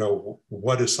studying, you know,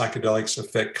 what does psychedelics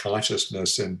affect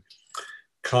consciousness? And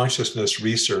consciousness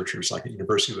researchers like at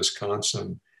University of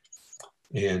Wisconsin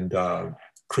and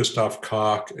Christoph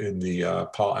Koch in the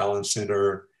Paul Allen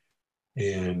Center,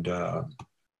 and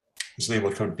his name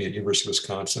will come to me at University of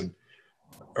Wisconsin,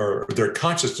 or they're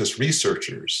consciousness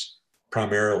researchers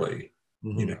primarily,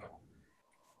 you know.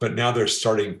 But now they're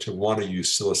starting to want to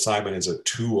use psilocybin as a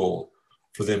tool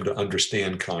for them to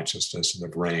understand consciousness in the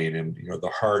brain, and you know, the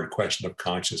hard question of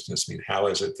consciousness. I mean, how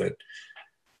is it that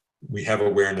we have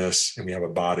awareness and we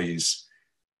have bodies,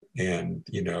 and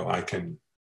you know, I can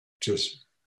just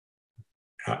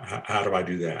how do I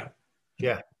do that?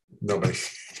 Yeah, nobody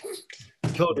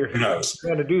told you who knows.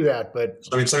 Trying to do that, but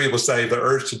I mean, some people say the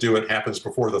urge to do it happens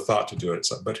before the thought to do it,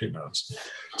 but who knows?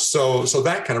 So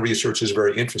that kind of research is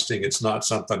very interesting. It's not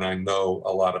something I know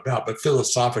a lot about, but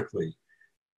philosophically,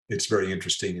 it's very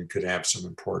interesting and could have some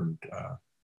important,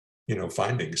 you know,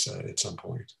 findings at some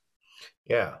point.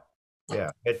 Yeah.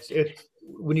 It's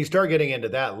when you start getting into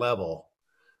that level,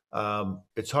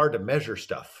 it's hard to measure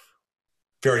stuff.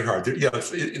 Very hard. Yeah,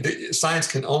 science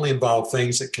can only involve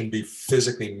things that can be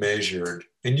physically measured,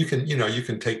 and you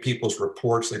can take people's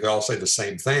reports. They all say the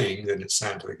same thing, then it's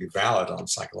scientifically valid on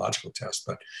psychological tests.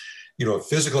 But you know, a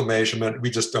physical measurement, we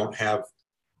just don't have.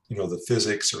 You know, the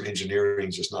physics or engineering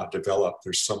is just not developed.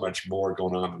 There's so much more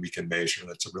going on that we can measure.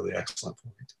 That's a really excellent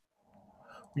point.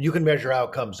 You can measure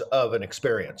outcomes of an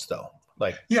experience, though.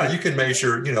 Like, yeah, you can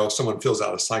measure. You know, someone fills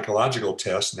out a psychological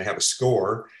test and they have a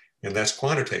score. And that's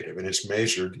quantitative, and it's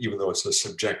measured, even though it's a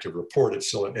subjective report.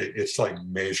 It's like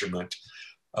measurement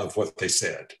of what they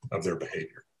said, of their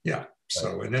behavior. Yeah.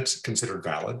 So, and it's considered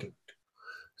valid.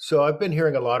 So I've been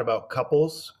hearing a lot about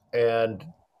couples and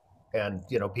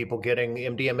you know, people getting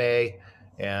MDMA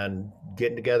and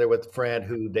getting together with a friend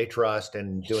who they trust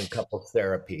and doing couples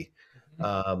therapy.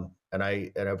 And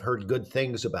I've heard good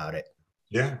things about it.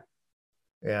 Yeah.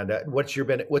 And what's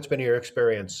been your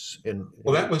experience in?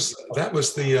 Well, that was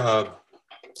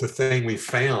the thing we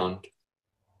found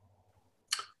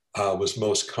was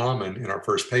most common in our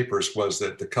first papers, was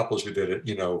that the couples who did it,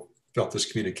 you know, felt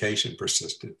this communication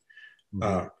persisted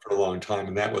for a long time,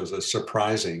 and that was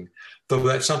surprising. Though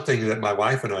that's something that my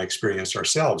wife and I experienced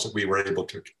ourselves, that we were able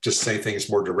to just say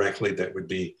things more directly that would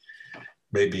be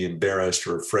maybe embarrassed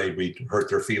or afraid we'd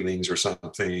hurt their feelings or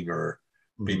something, or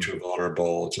be too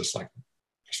vulnerable, just like.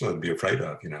 There's nothing to be afraid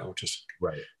of, you know, just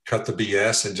cut the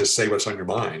BS and just say what's on your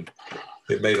mind.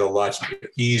 It made it a lot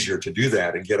easier to do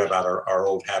that and get about our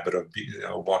old habit of, you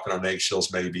know, walking on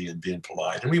eggshells maybe and being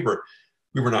polite. And we were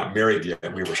not married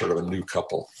yet. We were sort of a new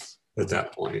couple at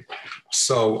that point.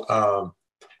 So,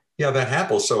 yeah, that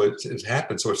happens. So it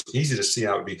happened. So it's easy to see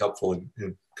how it would be helpful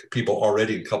in people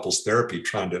already in couples therapy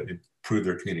trying to improve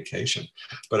their communication.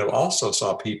 But I also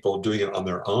saw people doing it on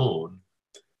their own,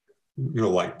 you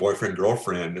know, like boyfriend,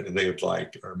 girlfriend, and they would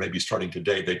or maybe starting to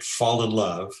date, they'd fall in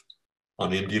love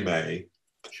on MDMA,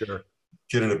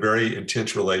 get in a very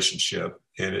intense relationship,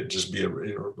 and it'd just be a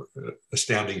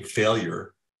astounding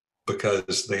failure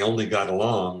because they only got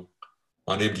along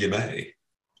on MDMA.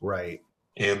 Right.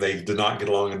 And they did not get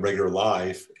along in regular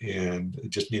life, and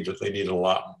they needed a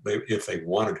lot, if they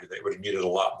wanted to, they would have needed a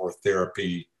lot more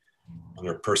therapy on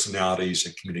their personalities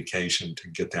and communication to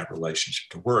get that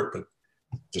relationship to work. But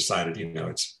decided, you know,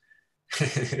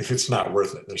 it's not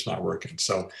worth it. It's not working.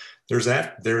 So there's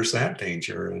that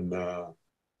danger. And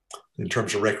in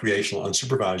terms of recreational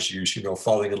unsupervised use, you know,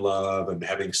 falling in love and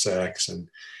having sex, and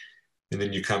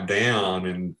then you come down,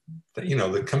 and you know,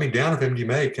 the coming down of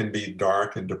MDMA can be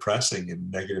dark and depressing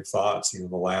and negative thoughts, you know,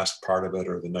 the last part of it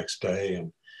or the next day.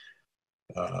 And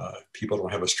people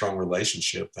don't have a strong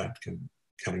relationship, that can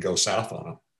kind of go south on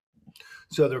them.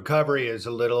 So the recovery is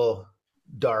a little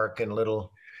dark and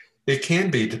little. It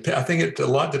can be. I think a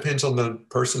lot depends on the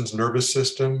person's nervous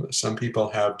system. Some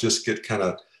people get kind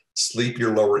of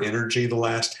sleepier, lower energy the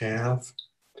last half.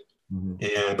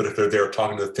 But if they're there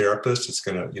talking to the therapist, it's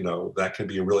going to, you know, that can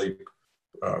be a really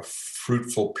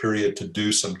fruitful period to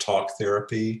do some talk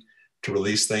therapy to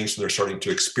release things. So they're starting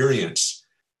to experience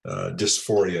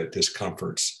dysphoria,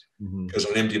 discomforts. Because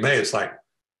on MDMA, it's like,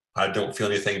 I don't feel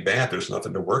anything bad. There's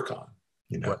nothing to work on.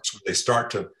 You know, so they start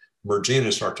to merge in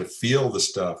and start to feel the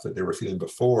stuff that they were feeling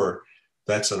before.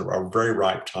 That's a very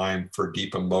ripe time for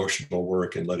deep emotional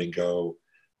work and letting go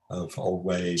of old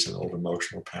ways and old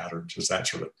emotional patterns, as that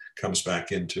sort of comes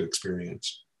back into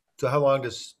experience. So how long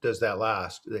does that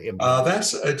last?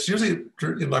 It's usually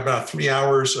about 3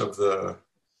 hours of the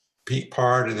peak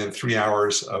part, and then 3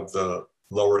 hours of the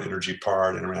lower energy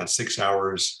part, and around 6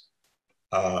 hours.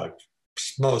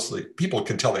 Mostly, people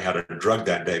can tell they had a drug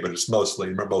that day, but it's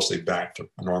mostly back to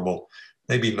normal.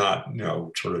 Maybe not, you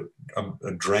know, sort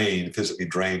of physically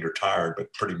drained or tired,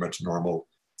 but pretty much normal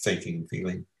thinking and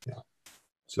feeling. Yeah.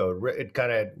 So it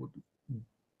kind of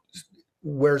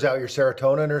wears out your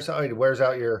serotonin or something. It wears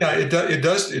out your. Yeah, it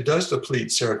does deplete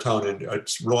serotonin.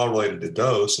 It's all related to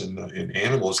dose, and in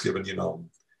animals given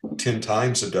 10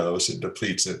 times the dose, it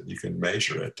depletes it. You can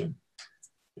measure it,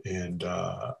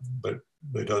 but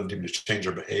it doesn't seem to change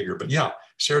their behavior. But yeah,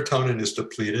 serotonin is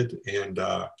depleted, and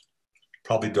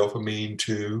probably dopamine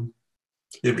too.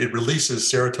 It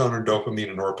releases serotonin, dopamine,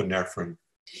 and norepinephrine,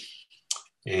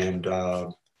 and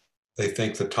they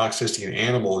think the toxicity in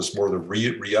animal is more the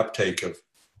reuptake of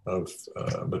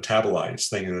metabolites,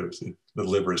 thing that the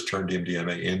liver is turned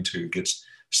MDMA into, gets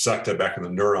sucked up back in the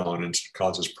neuron and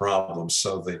causes problems.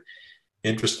 So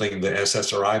interestingly, the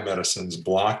SSRI medicines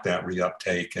block that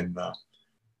reuptake and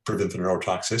prevent the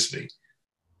neurotoxicity.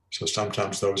 So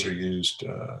sometimes those are used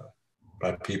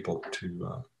by people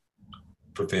to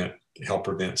help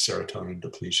prevent serotonin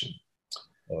depletion.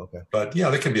 Okay. But yeah,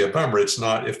 that can be a bummer. It's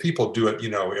not, if people do it,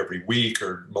 every week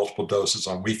or multiple doses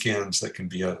on weekends, that can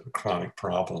be a chronic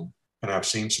problem. And I've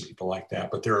seen some people like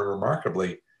that, but they're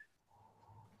remarkably,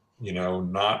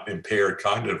 not impaired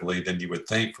cognitively than you would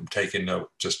think from taking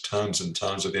just tons and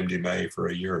tons of MDMA for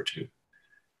a year or two.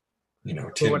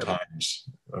 10 times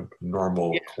a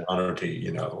normal quantity,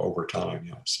 over time.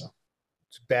 Yeah, so.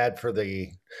 It's bad for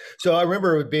the. So I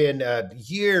remember it being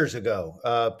years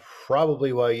ago,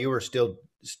 probably while you were still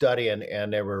studying,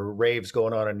 and there were raves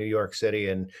going on in New York City,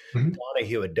 and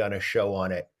Donahue had done a show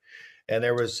on it. And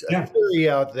there was a theory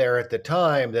out there at the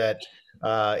time that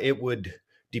it would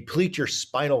deplete your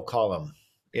spinal column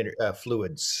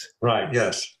fluids. Right,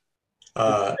 yes.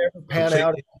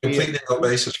 Completely no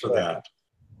basis for that.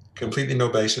 Completely no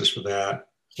basis for that.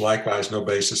 Likewise, no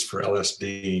basis for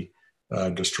LSD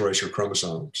destroys your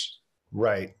chromosomes.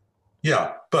 Right.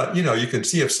 Yeah, but you can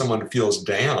see if someone feels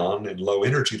down and low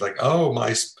energy, like, oh,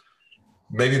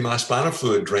 maybe my spinal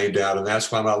fluid drained out, and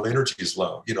that's why my energy is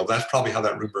low. That's probably how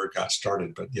that rumor got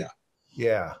started. But yeah.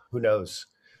 Yeah, who knows?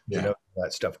 Yeah. Who knows how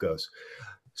that stuff goes.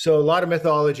 So a lot of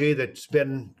mythology that's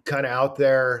been kind of out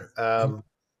there, and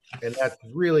that's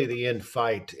really the end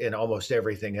fight in almost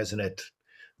everything, isn't it?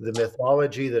 The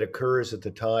mythology that occurs at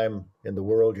the time in the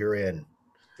world you're in.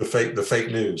 The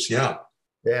fake news. Yeah.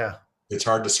 Yeah. It's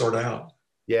hard to sort out.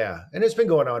 Yeah. And it's been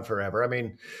going on forever. I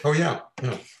mean, oh yeah.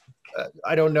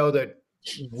 I don't know that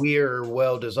we're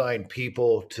well-designed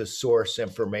people to source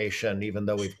information, even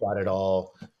though we've got it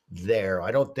all there.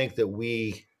 I don't think that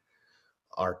we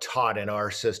are taught in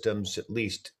our systems, at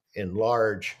least in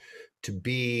large, to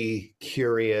be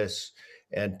curious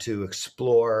and to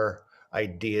explore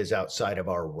ideas outside of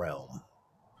our realm.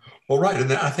 Well, right.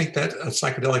 And I think that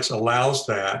psychedelics allows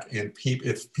that. And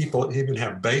if people even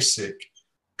have basic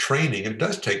training, it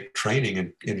does take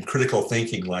training in critical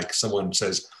thinking, like someone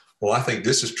says, well, I think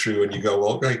this is true. And you go,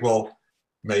 well,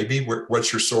 maybe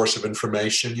what's your source of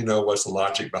information? What's the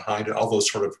logic behind it? All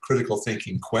those sort of critical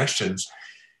thinking questions.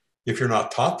 If you're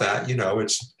not taught that,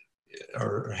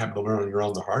 or have to learn on your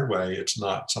own the hard way, it's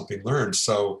not something learned.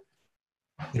 So,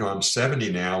 I'm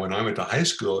 70 now. When I went to high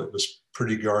school, it was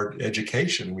pretty guard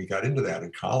education. We got into that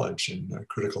in college, and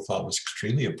critical thought was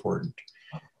extremely important.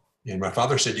 And my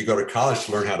father said, you go to college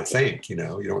to learn how to think, you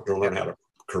don't learn how to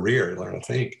career, you learn how to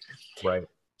think. Right.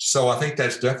 So I think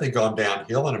that's definitely gone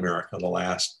downhill in America the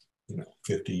last,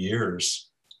 50 years.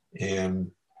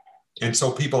 And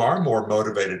so people are more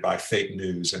motivated by fake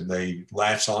news, and they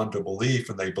latch on to belief,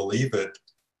 and they believe it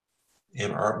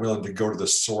and aren't willing to go to the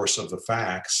source of the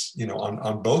facts,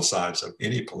 on both sides of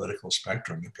any political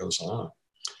spectrum that goes on.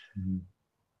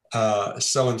 Mm-hmm.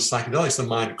 So in psychedelics, the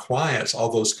mind quiets. All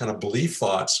those kind of belief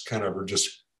thoughts kind of are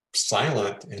just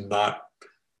silent and not,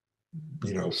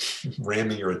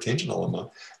 ramming your attention all the time.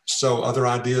 So other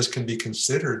ideas can be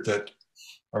considered that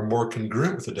are more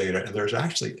congruent with the data. And there's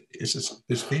actually,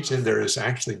 this feeds in, there is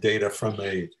actually data from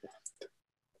a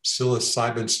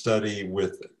psilocybin study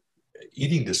with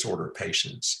eating disorder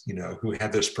patients, who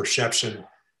had this perception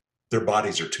their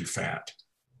bodies are too fat,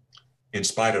 in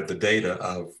spite of the data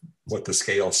of what the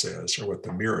scale says or what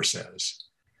the mirror says.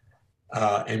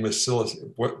 And with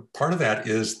what part of that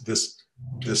is this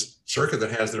circuit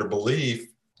that has their belief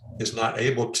is not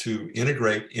able to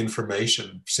integrate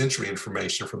information, sensory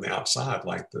information from the outside,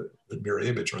 like the mirror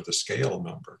image or the scale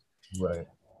number. Right.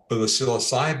 But the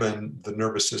psilocybin, the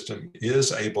nervous system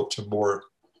is able to more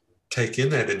take in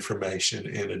that information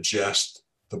and adjust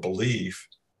the belief,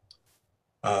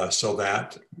 so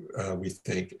that we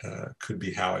think could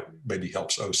be how it maybe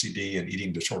helps OCD and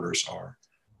eating disorders are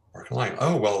like,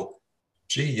 oh, well,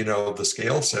 gee, the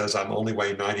scale says I'm only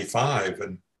weighing 95,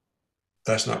 and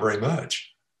that's not very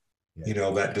much. Yeah.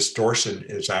 That distortion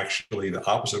is actually the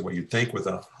opposite of what you'd think with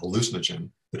a hallucinogen.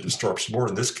 that distorts more.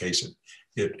 In this case,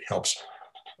 it helps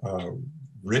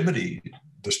remedy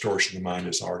distortion the mind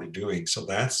is already doing. So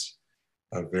that's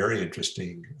a very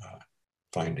interesting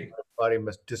finding. Body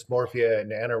dysmorphia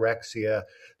and anorexia.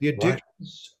 The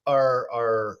addictions Right.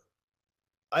 are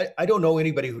I don't know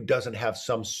anybody who doesn't have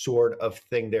some sort of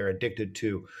thing they're addicted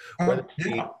to, whether it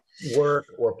Yeah. be work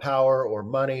or power or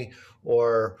money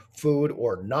or food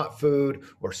or not food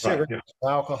or cigarettes, Right.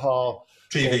 or alcohol.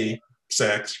 TV,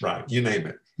 sex, right? You name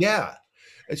it. Yeah.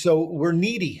 And so we're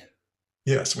needy,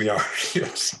 Yes, we are.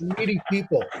 Yes. needy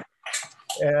people.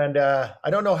 And I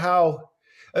don't know how.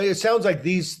 It sounds like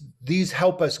these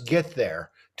help us get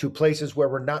there to places where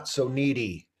we're not so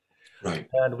needy Right.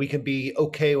 and we can be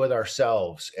okay with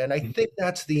ourselves. And I think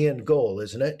that's the end goal,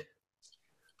 isn't it?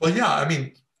 Well, yeah. I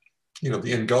mean,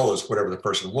 the end goal is whatever the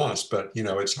person wants, but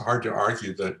it's hard to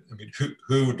argue that. I mean,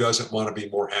 who doesn't want to be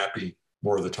more happy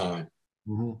more of the time?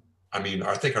 Mm-hmm. I mean,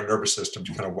 I think our nervous system's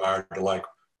kind of wired to like,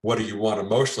 what do you want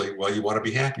emotionally? Well, you want to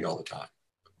be happy all the time.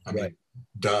 I mean,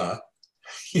 duh.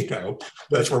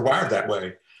 We're wired that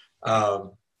way.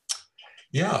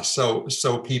 Yeah.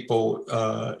 So people,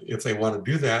 if they want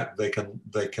to do that, they can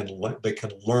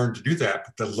learn to do that.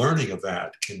 But the learning of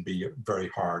that can be very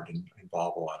hard and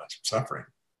involve a lot of suffering.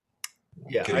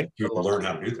 Yeah, Getting people to learn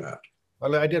how to do that.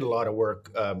 Well, I did a lot of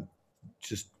work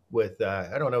just with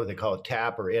I don't know what they call it,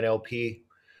 TAP or NLP.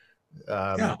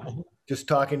 Yeah. Just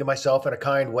talking to myself in a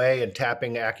kind way and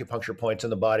tapping acupuncture points in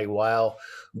the body while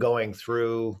going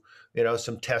through,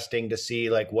 some testing to see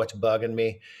like what's bugging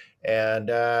me. And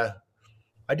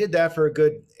I did that for a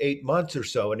good 8 months or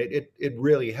so, and it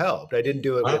really helped. I didn't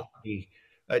do it with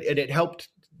and it helped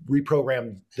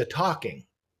reprogram the talking.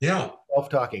 Yeah.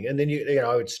 Self-talking. And then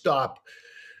I would stop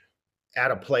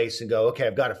at a place and go, okay,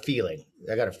 I've got a feeling.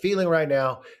 I got a feeling right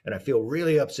now, and I feel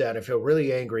really upset. I feel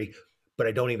really angry, but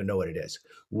I don't even know what it is.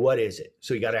 What is it?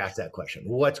 So you got to ask that question.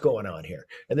 What's going on here?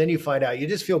 And then you find out you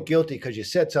just feel guilty because you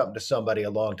said something to somebody a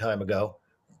long time ago,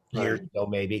 years ago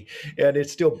maybe, and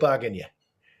it's still bugging you.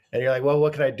 And you're like, well,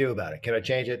 what can I do about it? Can I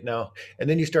change it? No. And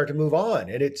then you start to move on.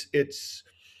 And it's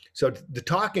so the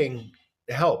talking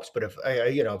helps. But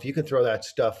if you can throw that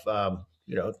stuff,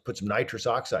 put some nitrous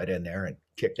oxide in there and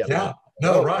kick that. Yeah.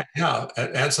 No, right. Yeah.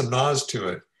 Add some NOS to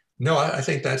it. No, I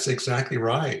think that's exactly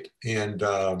right. And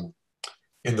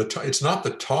it's not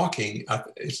the talking.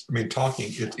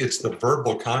 It's the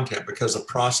verbal content, because the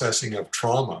processing of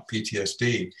trauma,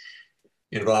 PTSD,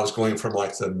 involves going from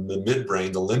like the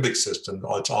midbrain, the limbic system,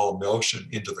 it's all emotion,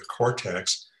 into the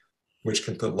cortex, which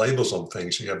can put labels on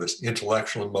things. So you have this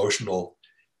intellectual, emotional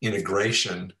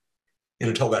integration. And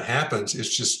until that happens,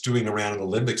 it's just stewing around in the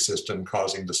limbic system,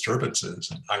 causing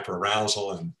disturbances and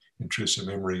hyperarousal and intrusive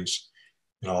memories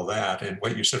and all that. And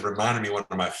what you said reminded me of one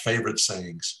of my favorite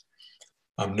sayings: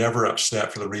 I'm never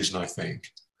upset for the reason I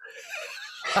think.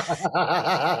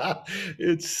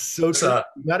 It's so true.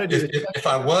 If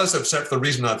I was upset for the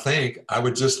reason I think, I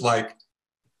would just like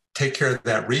take care of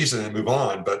that reason and move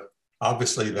on. But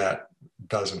obviously that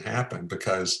doesn't happen,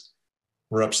 because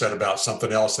we're upset about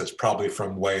something else that's probably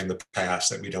from way in the past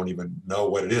that we don't even know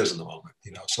what it is in the moment.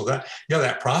 So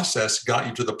that process got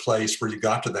you to the place where you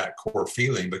got to that core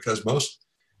feeling, because most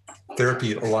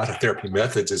therapy, a lot of therapy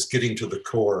methods, is getting to the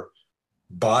core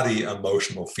body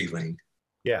emotional feeling.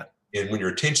 Yeah. And when your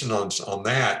attention on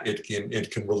that, it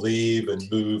can relieve and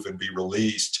move and be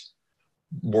released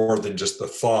more than just the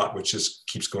thought, which just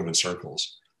keeps going in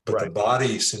circles. But the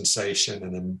body sensation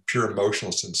and the pure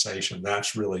emotional sensation,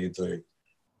 that's really the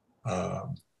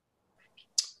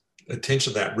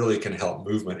attention that really can help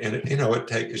movement. And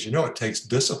it takes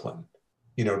discipline,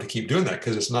 to keep doing that,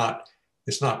 because it's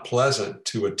not pleasant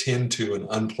to attend to an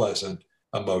unpleasant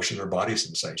emotion or body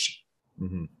sensation.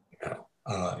 Mm-hmm.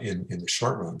 In the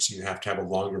short run. So you have to have a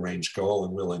longer range goal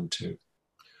and willing to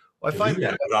I find do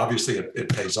that. But obviously it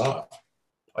pays off.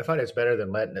 I find it's better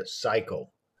than letting it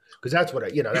cycle, because that's what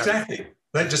exactly.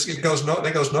 That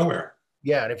goes nowhere.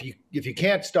 Yeah, and if you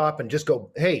can't stop and just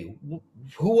go, hey,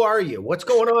 who are you? What's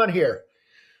going on here?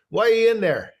 Why are you in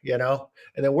there? And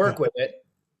then work with it.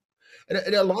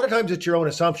 And a lot of times it's your own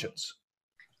assumptions.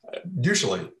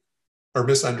 Usually. Or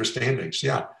misunderstandings.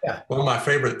 Yeah. One of my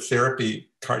favorite therapy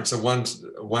cards,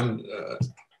 one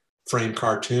frame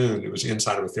cartoon, it was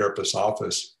inside of a therapist's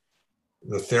office.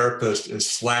 The therapist is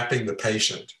slapping the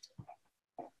patient,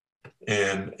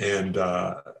 and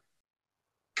the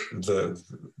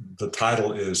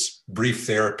title is Brief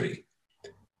Therapy.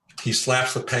 He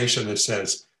slaps the patient and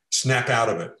says, "Snap out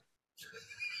of it."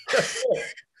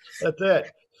 That's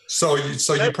it. So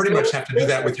you pretty much have to do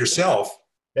that with yourself.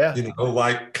 Yeah.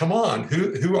 Like, come on,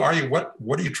 who are you?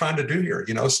 What are you trying to do here?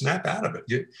 Snap out of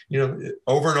it.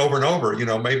 Over and over and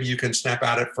over. Maybe you can snap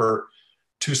out it for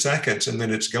 2 seconds and then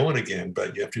it's going again,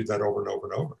 but you have to do that over and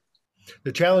over and over.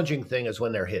 The challenging thing is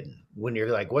when they're hidden, when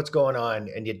you're like, what's going on?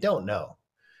 And you don't know.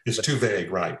 It's too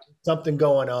vague, right? Something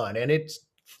going on, and it's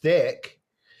thick.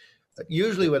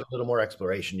 Usually with a little more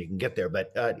exploration, you can get there,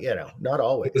 but not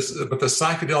always. But the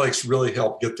psychedelics really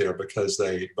help get there because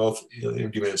they both,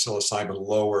 MDMA and psilocybin,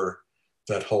 lower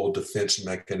that whole defense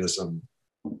mechanism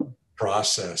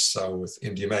process. So with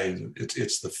MDMA,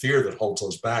 it's the fear that holds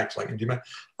us back. It's like MDMA,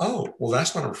 oh, well,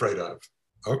 that's what I'm afraid of.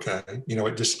 Okay,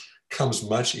 it just comes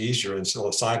much easier. In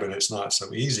psilocybin, it's not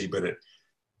so easy, but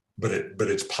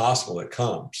it's possible it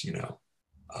comes.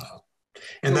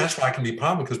 And that's why it can be a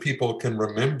problem, because people can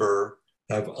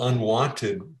have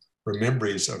unwanted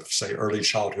memories of, say, early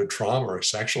childhood trauma or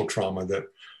sexual trauma that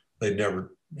they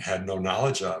never had no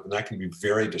knowledge of. And that can be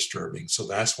very disturbing. So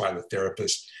that's why the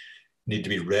therapists need to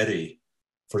be ready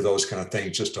for those kind of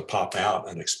things just to pop out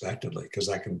unexpectedly. Because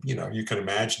you can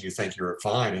imagine, you think you're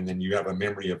fine, and then you have a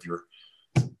memory of your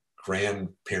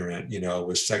grandparent,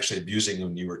 was sexually abusing you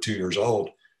when you were 2 years old.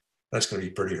 That's going to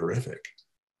be pretty horrific.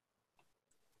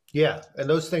 Yeah, and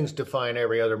those things define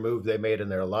every other move they made in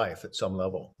their life at some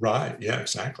level. Right. Yeah,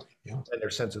 exactly. Yeah. And their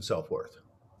sense of self-worth.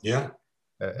 Yeah.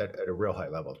 At a real high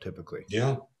level, typically.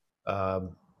 Yeah.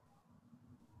 So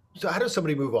how does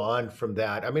somebody move on from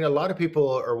that? I mean, a lot of people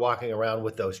are walking around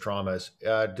with those traumas,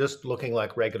 just looking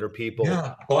like regular people.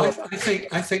 Yeah. Well,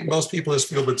 I think most people in this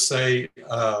field would say,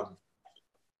 a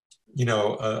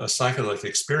psychedelic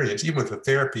experience, even with the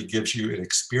therapy, gives you an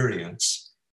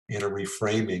experience and a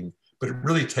reframing. But it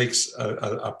really takes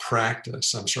a practice,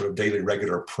 some sort of daily,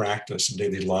 regular practice in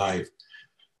daily life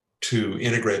to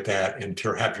integrate that and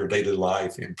to have your daily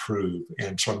life improve.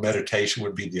 And so meditation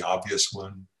would be the obvious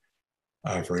one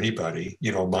for anybody,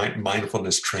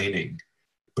 mindfulness training,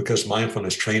 because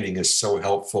mindfulness training is so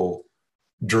helpful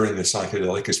during the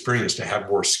psychedelic experience to have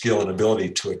more skill and ability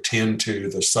to attend to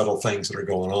the subtle things that are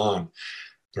going on.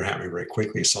 They're happening very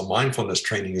quickly. So mindfulness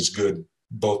training is good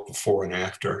both before and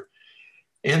after.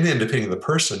 And then depending on the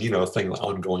person, things like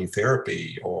ongoing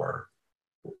therapy or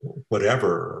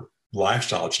whatever,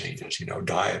 lifestyle changes,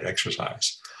 diet,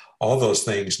 exercise, all those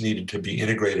things needed to be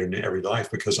integrated in every life,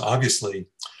 because obviously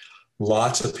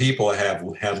lots of people have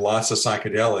had lots of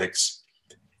psychedelics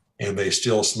and they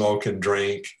still smoke and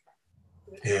drink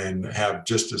and have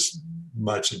just as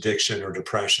much addiction or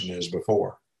depression as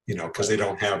before, because they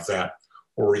don't have that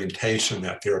orientation,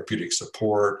 that therapeutic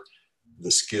support,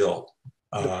 the skill.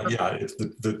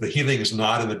 The healing is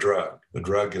not in the drug. The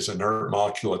drug is an inert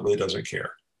molecule. It really doesn't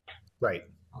care. Right.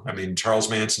 I mean, Charles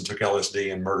Manson took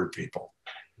LSD and murdered people.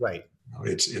 Right.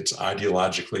 It's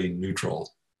ideologically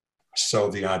neutral. So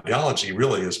the ideology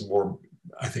really is more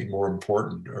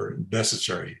important or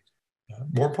necessary,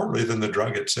 more importantly than the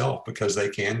drug itself, because they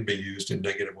can be used in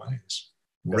negative ways.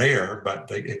 Rare, but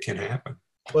it can happen.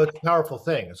 Well, it's a powerful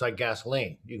thing. It's like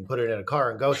gasoline. You can put it in a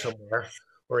car and go somewhere,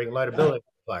 or you can light a building on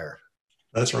fire.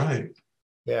 That's right.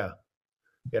 Yeah.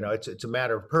 It's a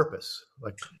matter of purpose.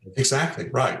 Exactly.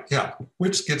 Right. Yeah.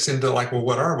 Which gets into well,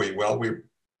 what are we? Well,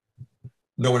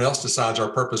 no one else decides our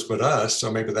purpose but us.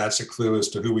 So maybe that's a clue as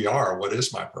to who we are. What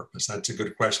is my purpose? That's a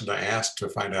good question to ask to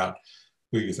find out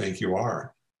who you think you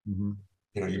are. Mm-hmm.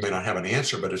 You may not have an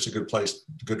answer, but it's a good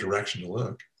good direction to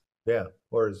look. Yeah.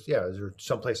 Or is there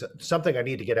something I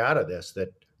need to get out of this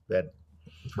that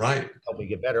right help me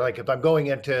get better? Like if I'm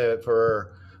going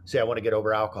say I want to get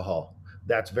over alcohol,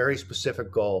 that's a very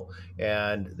specific goal.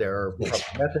 And there are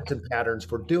methods and patterns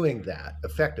for doing that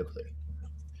effectively.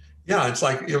 Yeah. It's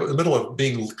like in the middle of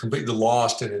being completely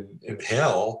lost and in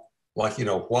hell, why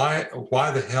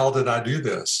the hell did I do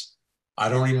this? I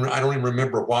don't even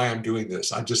remember why I'm doing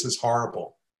this. It's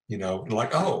horrible,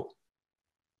 oh,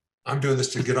 I'm doing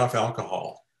this to get off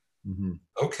alcohol. Mm-hmm.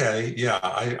 Okay. Yeah.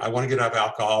 I want to get off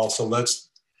alcohol. So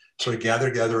let's sort of gather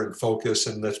together and focus,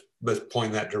 and let's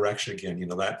point that direction again.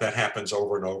 That happens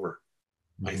over and over.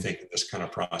 Mm-hmm. I think in this kind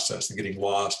of process, and getting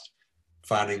lost,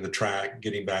 finding the track,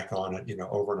 getting back on it,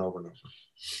 over and over and over.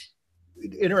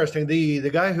 Interesting. The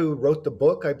guy who wrote the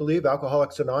book, I believe,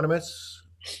 Alcoholics Anonymous.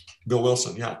 Bill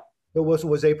Wilson. Yeah. Bill Wilson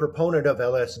was a proponent of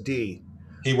LSD.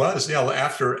 He was, yeah.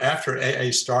 After AA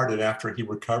started, after he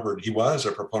recovered, he was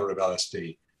a proponent of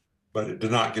LSD, but it did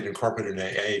not get incorporated in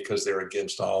AA because they're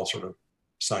against all sort of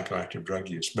psychoactive drug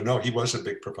use. But no, he was a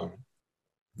big proponent.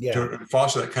 Yeah. To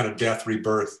foster that kind of death,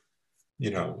 rebirth,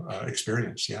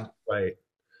 experience. Yeah. Right.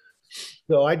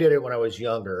 So I did it when I was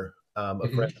younger. A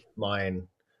friend of mine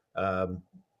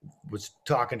was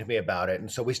talking to me about it,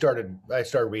 and so I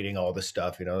started reading all the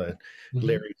stuff, you know, the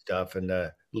Larry stuff and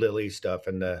the Lilly stuff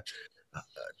and the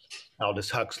Aldous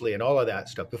Huxley and all of that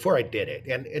stuff before I did it,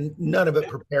 and none of it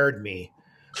prepared me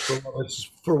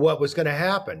for what was going to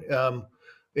happen.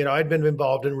 You know, I'd been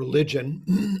involved in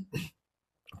religion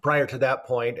prior to that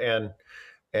point,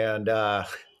 and I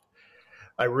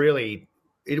really,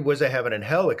 it was a heaven and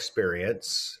hell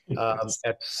experience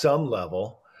at some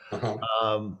level.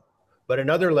 But in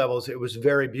other levels, it was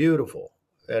very beautiful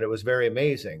and it was very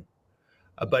amazing.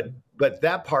 But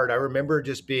that part, I remember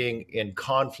just being in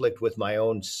conflict with my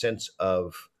own sense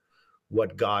of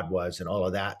what God was and all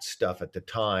of that stuff at the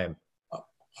time.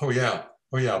 Oh yeah,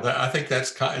 I think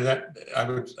that's kind of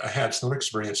that. I had some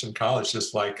experience in college,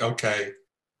 just like, okay,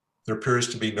 there appears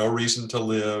to be no reason to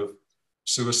live.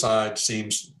 Suicide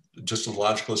seems just as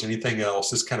logical as anything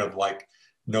else. It's kind of like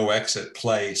no exit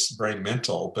place, very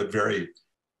mental, but very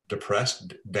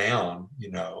depressed, down,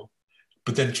 you know.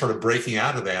 But then sort of breaking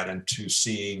out of that into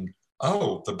seeing,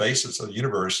 oh, the basis of the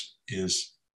universe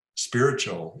is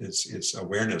spiritual. It's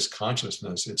awareness,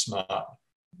 consciousness. It's not,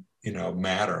 you know,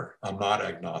 matter. I'm not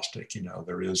agnostic. You know,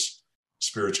 there is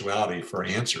spirituality for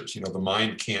answers. You know, the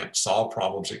mind can't solve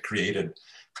problems it created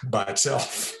by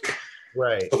itself.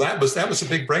 Right. So that was a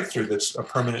big breakthrough. That's a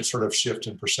permanent sort of shift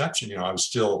in perception. You know, I was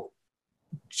still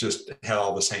just had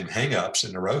all the same hangups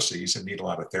and neuroses and need a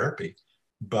lot of therapy,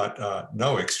 but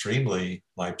no, extremely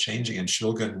life-changing. And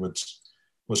Shulgin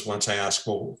was once asked,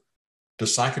 well,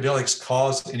 does psychedelics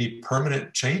cause any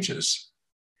permanent changes?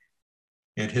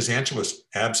 And his answer was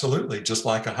absolutely, just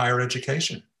like a higher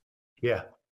education. Yeah.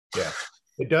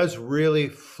 It does really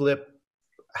flip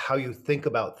how you think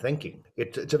about thinking.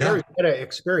 It's a very meta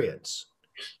experience.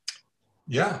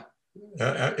 Yeah,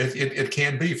 it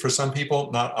can be for some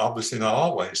people, not obviously not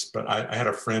always, but I had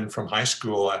a friend from high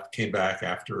school that came back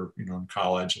after, you know, in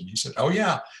college, and he said, oh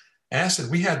yeah,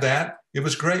 acid, we had that. It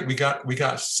was great. We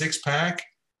got six-pack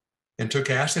and took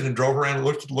acid and drove around and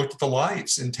looked at the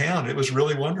lights in town. It was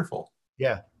really wonderful.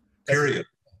 Yeah. Period.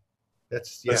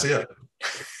 That's it.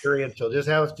 Experiential.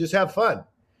 Just have fun.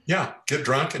 Yeah, get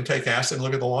drunk and take acid and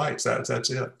look at the lights. That's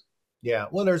it. Yeah,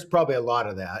 well, there's probably a lot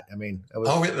of that. I mean,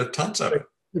 tons of it.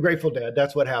 The Grateful Dead.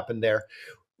 That's what happened there.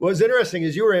 What's interesting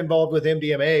is you were involved with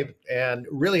MDMA and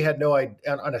really had no idea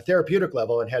on a therapeutic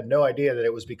level and had no idea that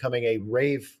it was becoming a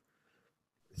rave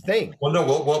thing. Well, no.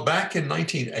 Well, back in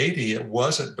 1980, it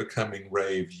wasn't becoming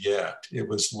rave yet. It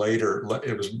was later.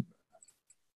 It was.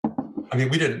 I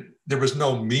mean, there was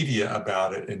no media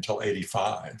about it until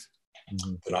 85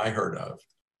 that I heard of.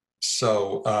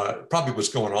 So probably was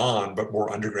going on, but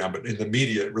more underground. But in the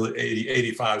media, really,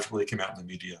 85 really came out in the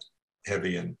media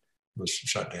heavy and was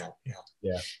shut down.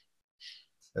 Yeah.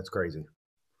 That's crazy.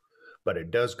 But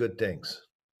it does good things.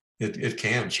 It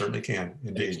certainly can,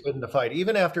 indeed. It's good in the fight.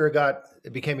 Even after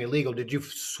it became illegal, did you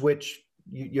switch?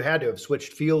 You had to have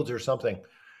switched fields or something.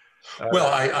 Well,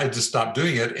 I just stopped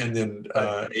doing it. And then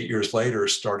 8 years later,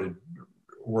 started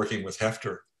working with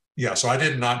Hefter. Yeah, so I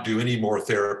did not do any more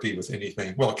therapy with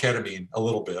anything. Well, ketamine a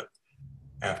little bit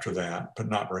after that, but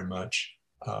not very much.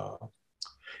 So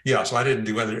I didn't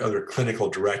do other clinical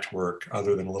direct work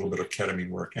other than a little bit of ketamine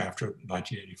work after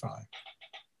 1985.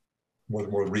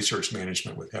 More research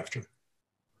management with Hefter.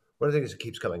 One of the things that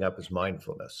keeps coming up is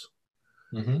mindfulness.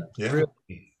 Yeah. I'm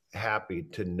really happy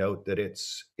to note that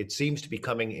it seems to be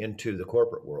coming into the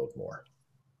corporate world more.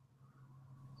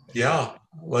 Yeah,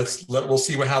 we'll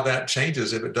see how that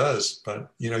changes if it does.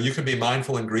 But you know, you can be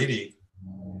mindful and greedy.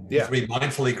 Yeah, you can be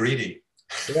mindfully greedy.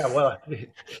 Yeah, well,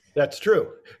 that's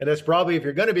true, and that's probably, if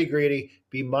you're going to be greedy,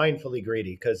 be mindfully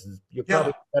greedy, because you'll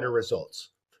probably get better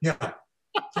results. Yeah.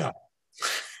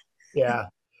 Yeah.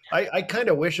 I kind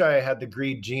of wish I had the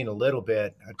greed gene a little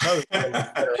bit. I'd probably be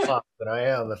better off than I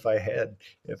am if I had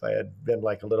been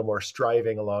like a little more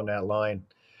striving along that line.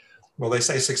 Well, they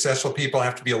say successful people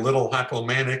have to be a little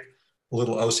hypomanic, a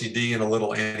little OCD, and a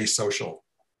little antisocial.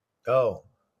 Oh.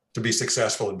 To be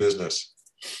successful in business.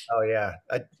 Oh yeah.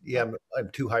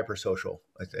 I'm too hypersocial,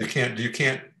 I think.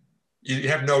 You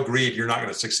have no greed, you're not going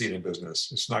to succeed in business.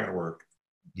 It's not going to work.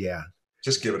 Yeah.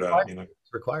 Just give it up, you know.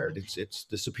 It's required. It's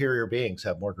the superior beings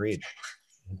have more greed.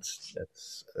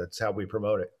 That's how we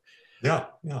promote it. Yeah.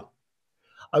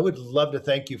 I would love to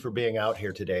thank you for being out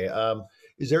here today.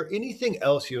 Is there anything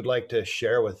else you'd like to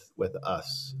share with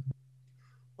us?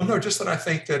 Well, no, just that I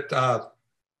think that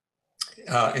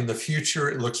in the future,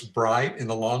 it looks bright in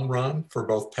the long run for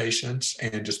both patients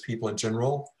and just people in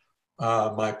general.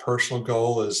 My personal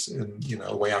goal is,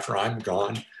 way after I'm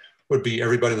gone, would be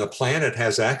everybody on the planet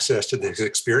has access to this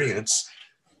experience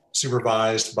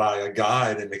supervised by a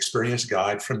guide, an experienced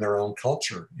guide from their own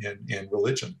culture and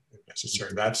religion, if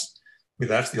necessary. That's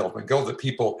the ultimate goal, that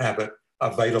people have it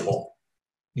available,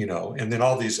 and then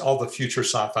all the future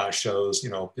sci-fi shows,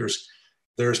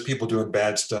 there's people doing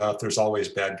bad stuff. There's always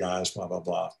bad guys, blah, blah,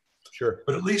 blah. Sure.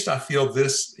 But at least I feel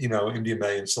this,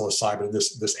 MDMA and psilocybin,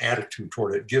 this attitude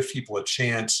toward it gives people a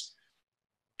chance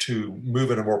to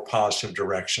move in a more positive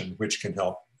direction, which can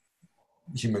help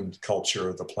human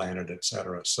culture, the planet, et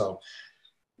cetera. So,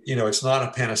 it's not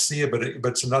a panacea, but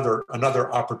it's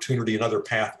another opportunity, another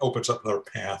path, opens up another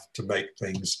path to make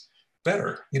things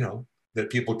better, that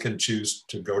people can choose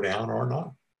to go down or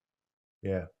not.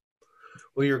 Yeah.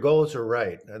 Well, your goals are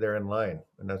right. They're in line,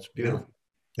 and that's beautiful.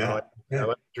 Yeah. I like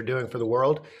what you're doing for the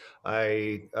world.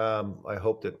 I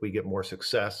hope that we get more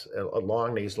success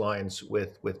along these lines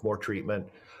with more treatment.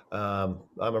 I'm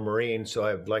a Marine, so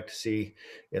I'd like to see,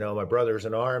 my brothers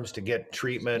in arms to get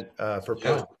treatment for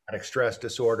post-traumatic stress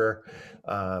disorder,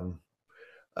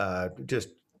 just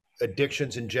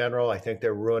addictions in general. I think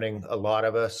they're ruining a lot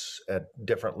of us at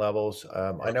different levels.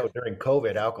 I know during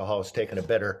COVID, alcohol has taken a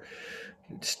better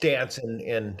stance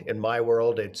in my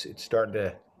world. It's starting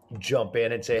to jump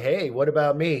in and say, hey, what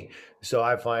about me? So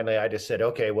I just said,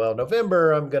 okay, well,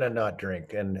 November, I'm going to not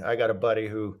drink. And I got a buddy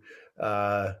who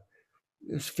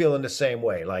is feeling the same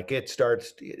way. Like it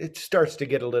starts to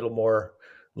get a little more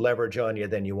leverage on you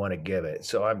than you want to give it.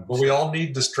 So we all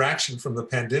need distraction from the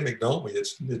pandemic, don't we?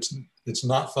 It's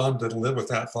not fun to live with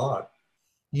that thought.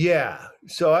 Yeah.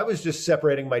 So I was just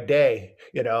separating my day,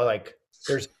 like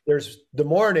there's the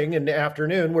morning and the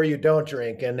afternoon where you don't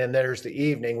drink, and then there's the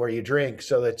evening where you drink.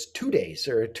 So that's 2 days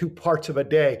or 2 parts of a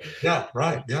day. Yeah,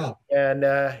 right. Yeah. And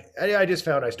I just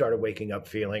found I started waking up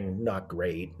feeling not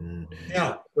great and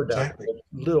exactly. a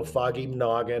little foggy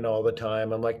noggin all the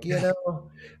time. I'm like,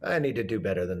 I need to do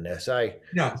better than this.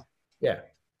 Yeah.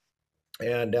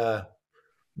 And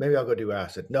maybe I'll go do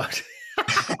acid. No.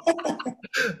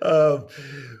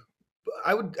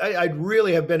 I'd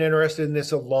really have been interested in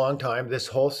this a long time, this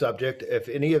whole subject. If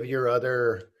any of your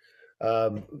other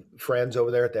friends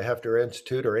over there at the Hefner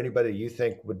Institute or anybody you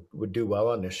think would do well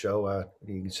on this show,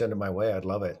 you can send them my way. I'd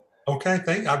love it. Okay,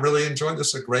 I really enjoyed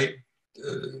this. A great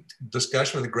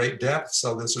discussion with a great depth.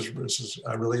 So this is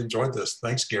I really enjoyed this.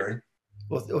 Thanks, Gary.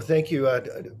 Well, thank you,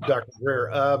 Dr.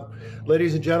 Greer.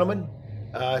 Ladies and gentlemen,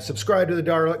 subscribe to the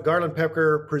Garland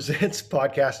Pecker Presents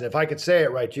podcast. And if I could say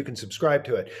it right, you can subscribe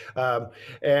to it.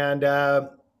 And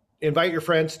invite your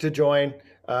friends to join.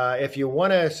 If you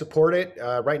want to support it,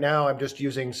 right now I'm just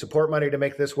using support money to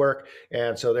make this work.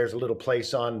 And so there's a little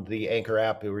place on the Anchor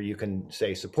app where you can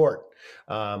say support.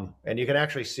 And you can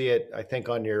actually see it, I think,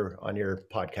 on your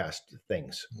podcast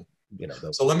things.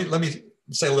 So let me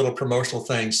say a little promotional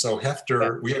thing. So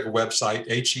Hefner, we have a website,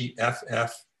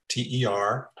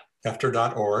 HEFFTER,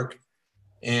 Hefner.org.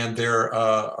 And there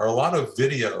are a lot of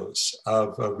videos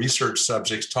of research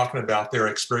subjects talking about their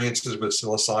experiences with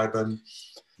psilocybin.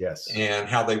 Yes. And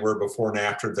how they were before and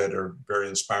after, that are very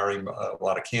inspiring. A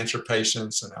lot of cancer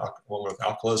patients, and one with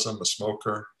alcoholism, a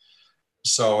smoker.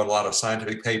 So a lot of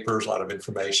scientific papers, a lot of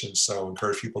information. So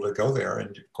encourage people to go there. And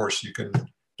of course you can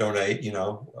donate,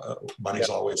 money's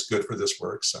always good for this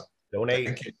work. So donate.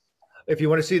 Thank you. If you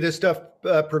want to see this stuff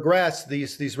progress,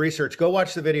 these research, go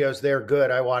watch the videos. They're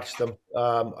good. I watched them.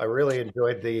 I really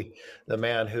enjoyed the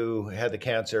man who had the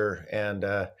cancer, and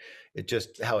it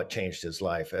just how it changed his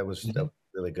life. It was a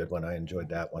really good one. I enjoyed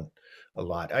that one a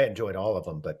lot. I enjoyed all of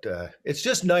them, but it's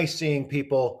just nice seeing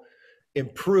people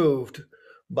improved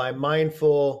by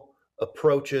mindful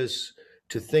approaches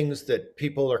to things that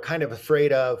people are kind of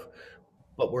afraid of,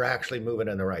 but we're actually moving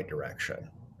in the right direction.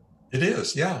 It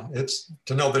is, yeah. It's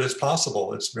to know that it's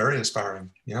possible. It's very inspiring.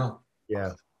 Yeah.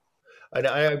 Yeah. And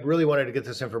I really wanted to get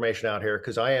this information out here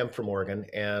because I am from Oregon,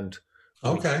 and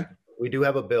we do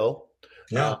have a bill.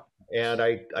 Yeah. And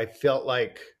I felt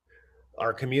like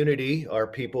our community, our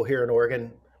people here in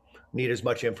Oregon, need as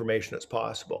much information as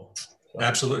possible.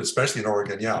 Absolutely, especially in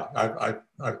Oregon. Yeah, I've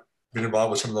been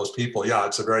involved with some of those people. Yeah,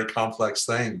 it's a very complex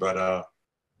thing, but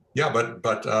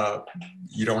but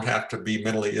you don't have to be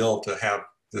mentally ill to have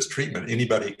this treatment.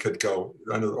 Anybody could go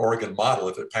under the Oregon model.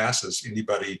 If it passes,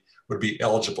 anybody would be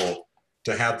eligible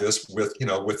to have this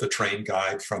with a trained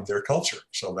guide from their culture.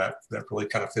 So that really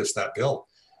kind of fits that bill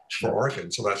for Oregon.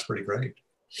 So that's pretty great.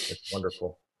 That's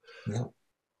wonderful. Yeah.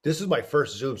 This is my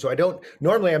first Zoom, so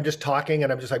normally I'm just talking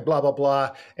and I'm just like, blah, blah, blah.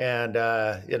 And,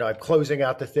 I'm closing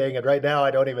out the thing. And right now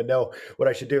I don't even know what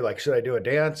I should do. Like, should I do a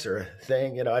dance or a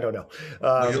thing? I don't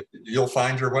know. You'll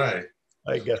find your way.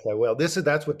 I guess I will.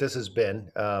 That's what this has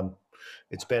been.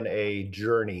 It's been a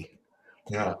journey.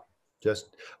 Yeah.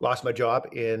 Just lost my job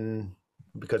in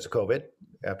because of COVID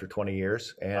after 20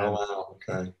 years. And Oh, wow.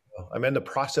 Okay. I'm in the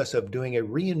process of doing a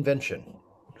reinvention.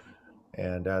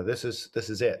 And this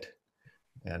is it.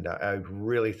 And I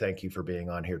really thank you for being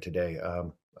on here today.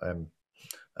 I'm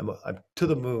to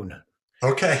the moon.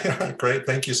 Okay, great.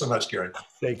 Thank you so much, Gary.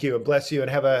 Thank you, and bless you, and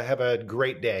have a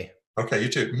great day. Okay, you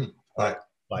too. Bye.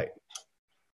 Bye.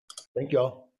 Thank you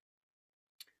all.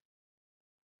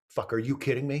 Fuck, are you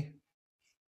kidding me?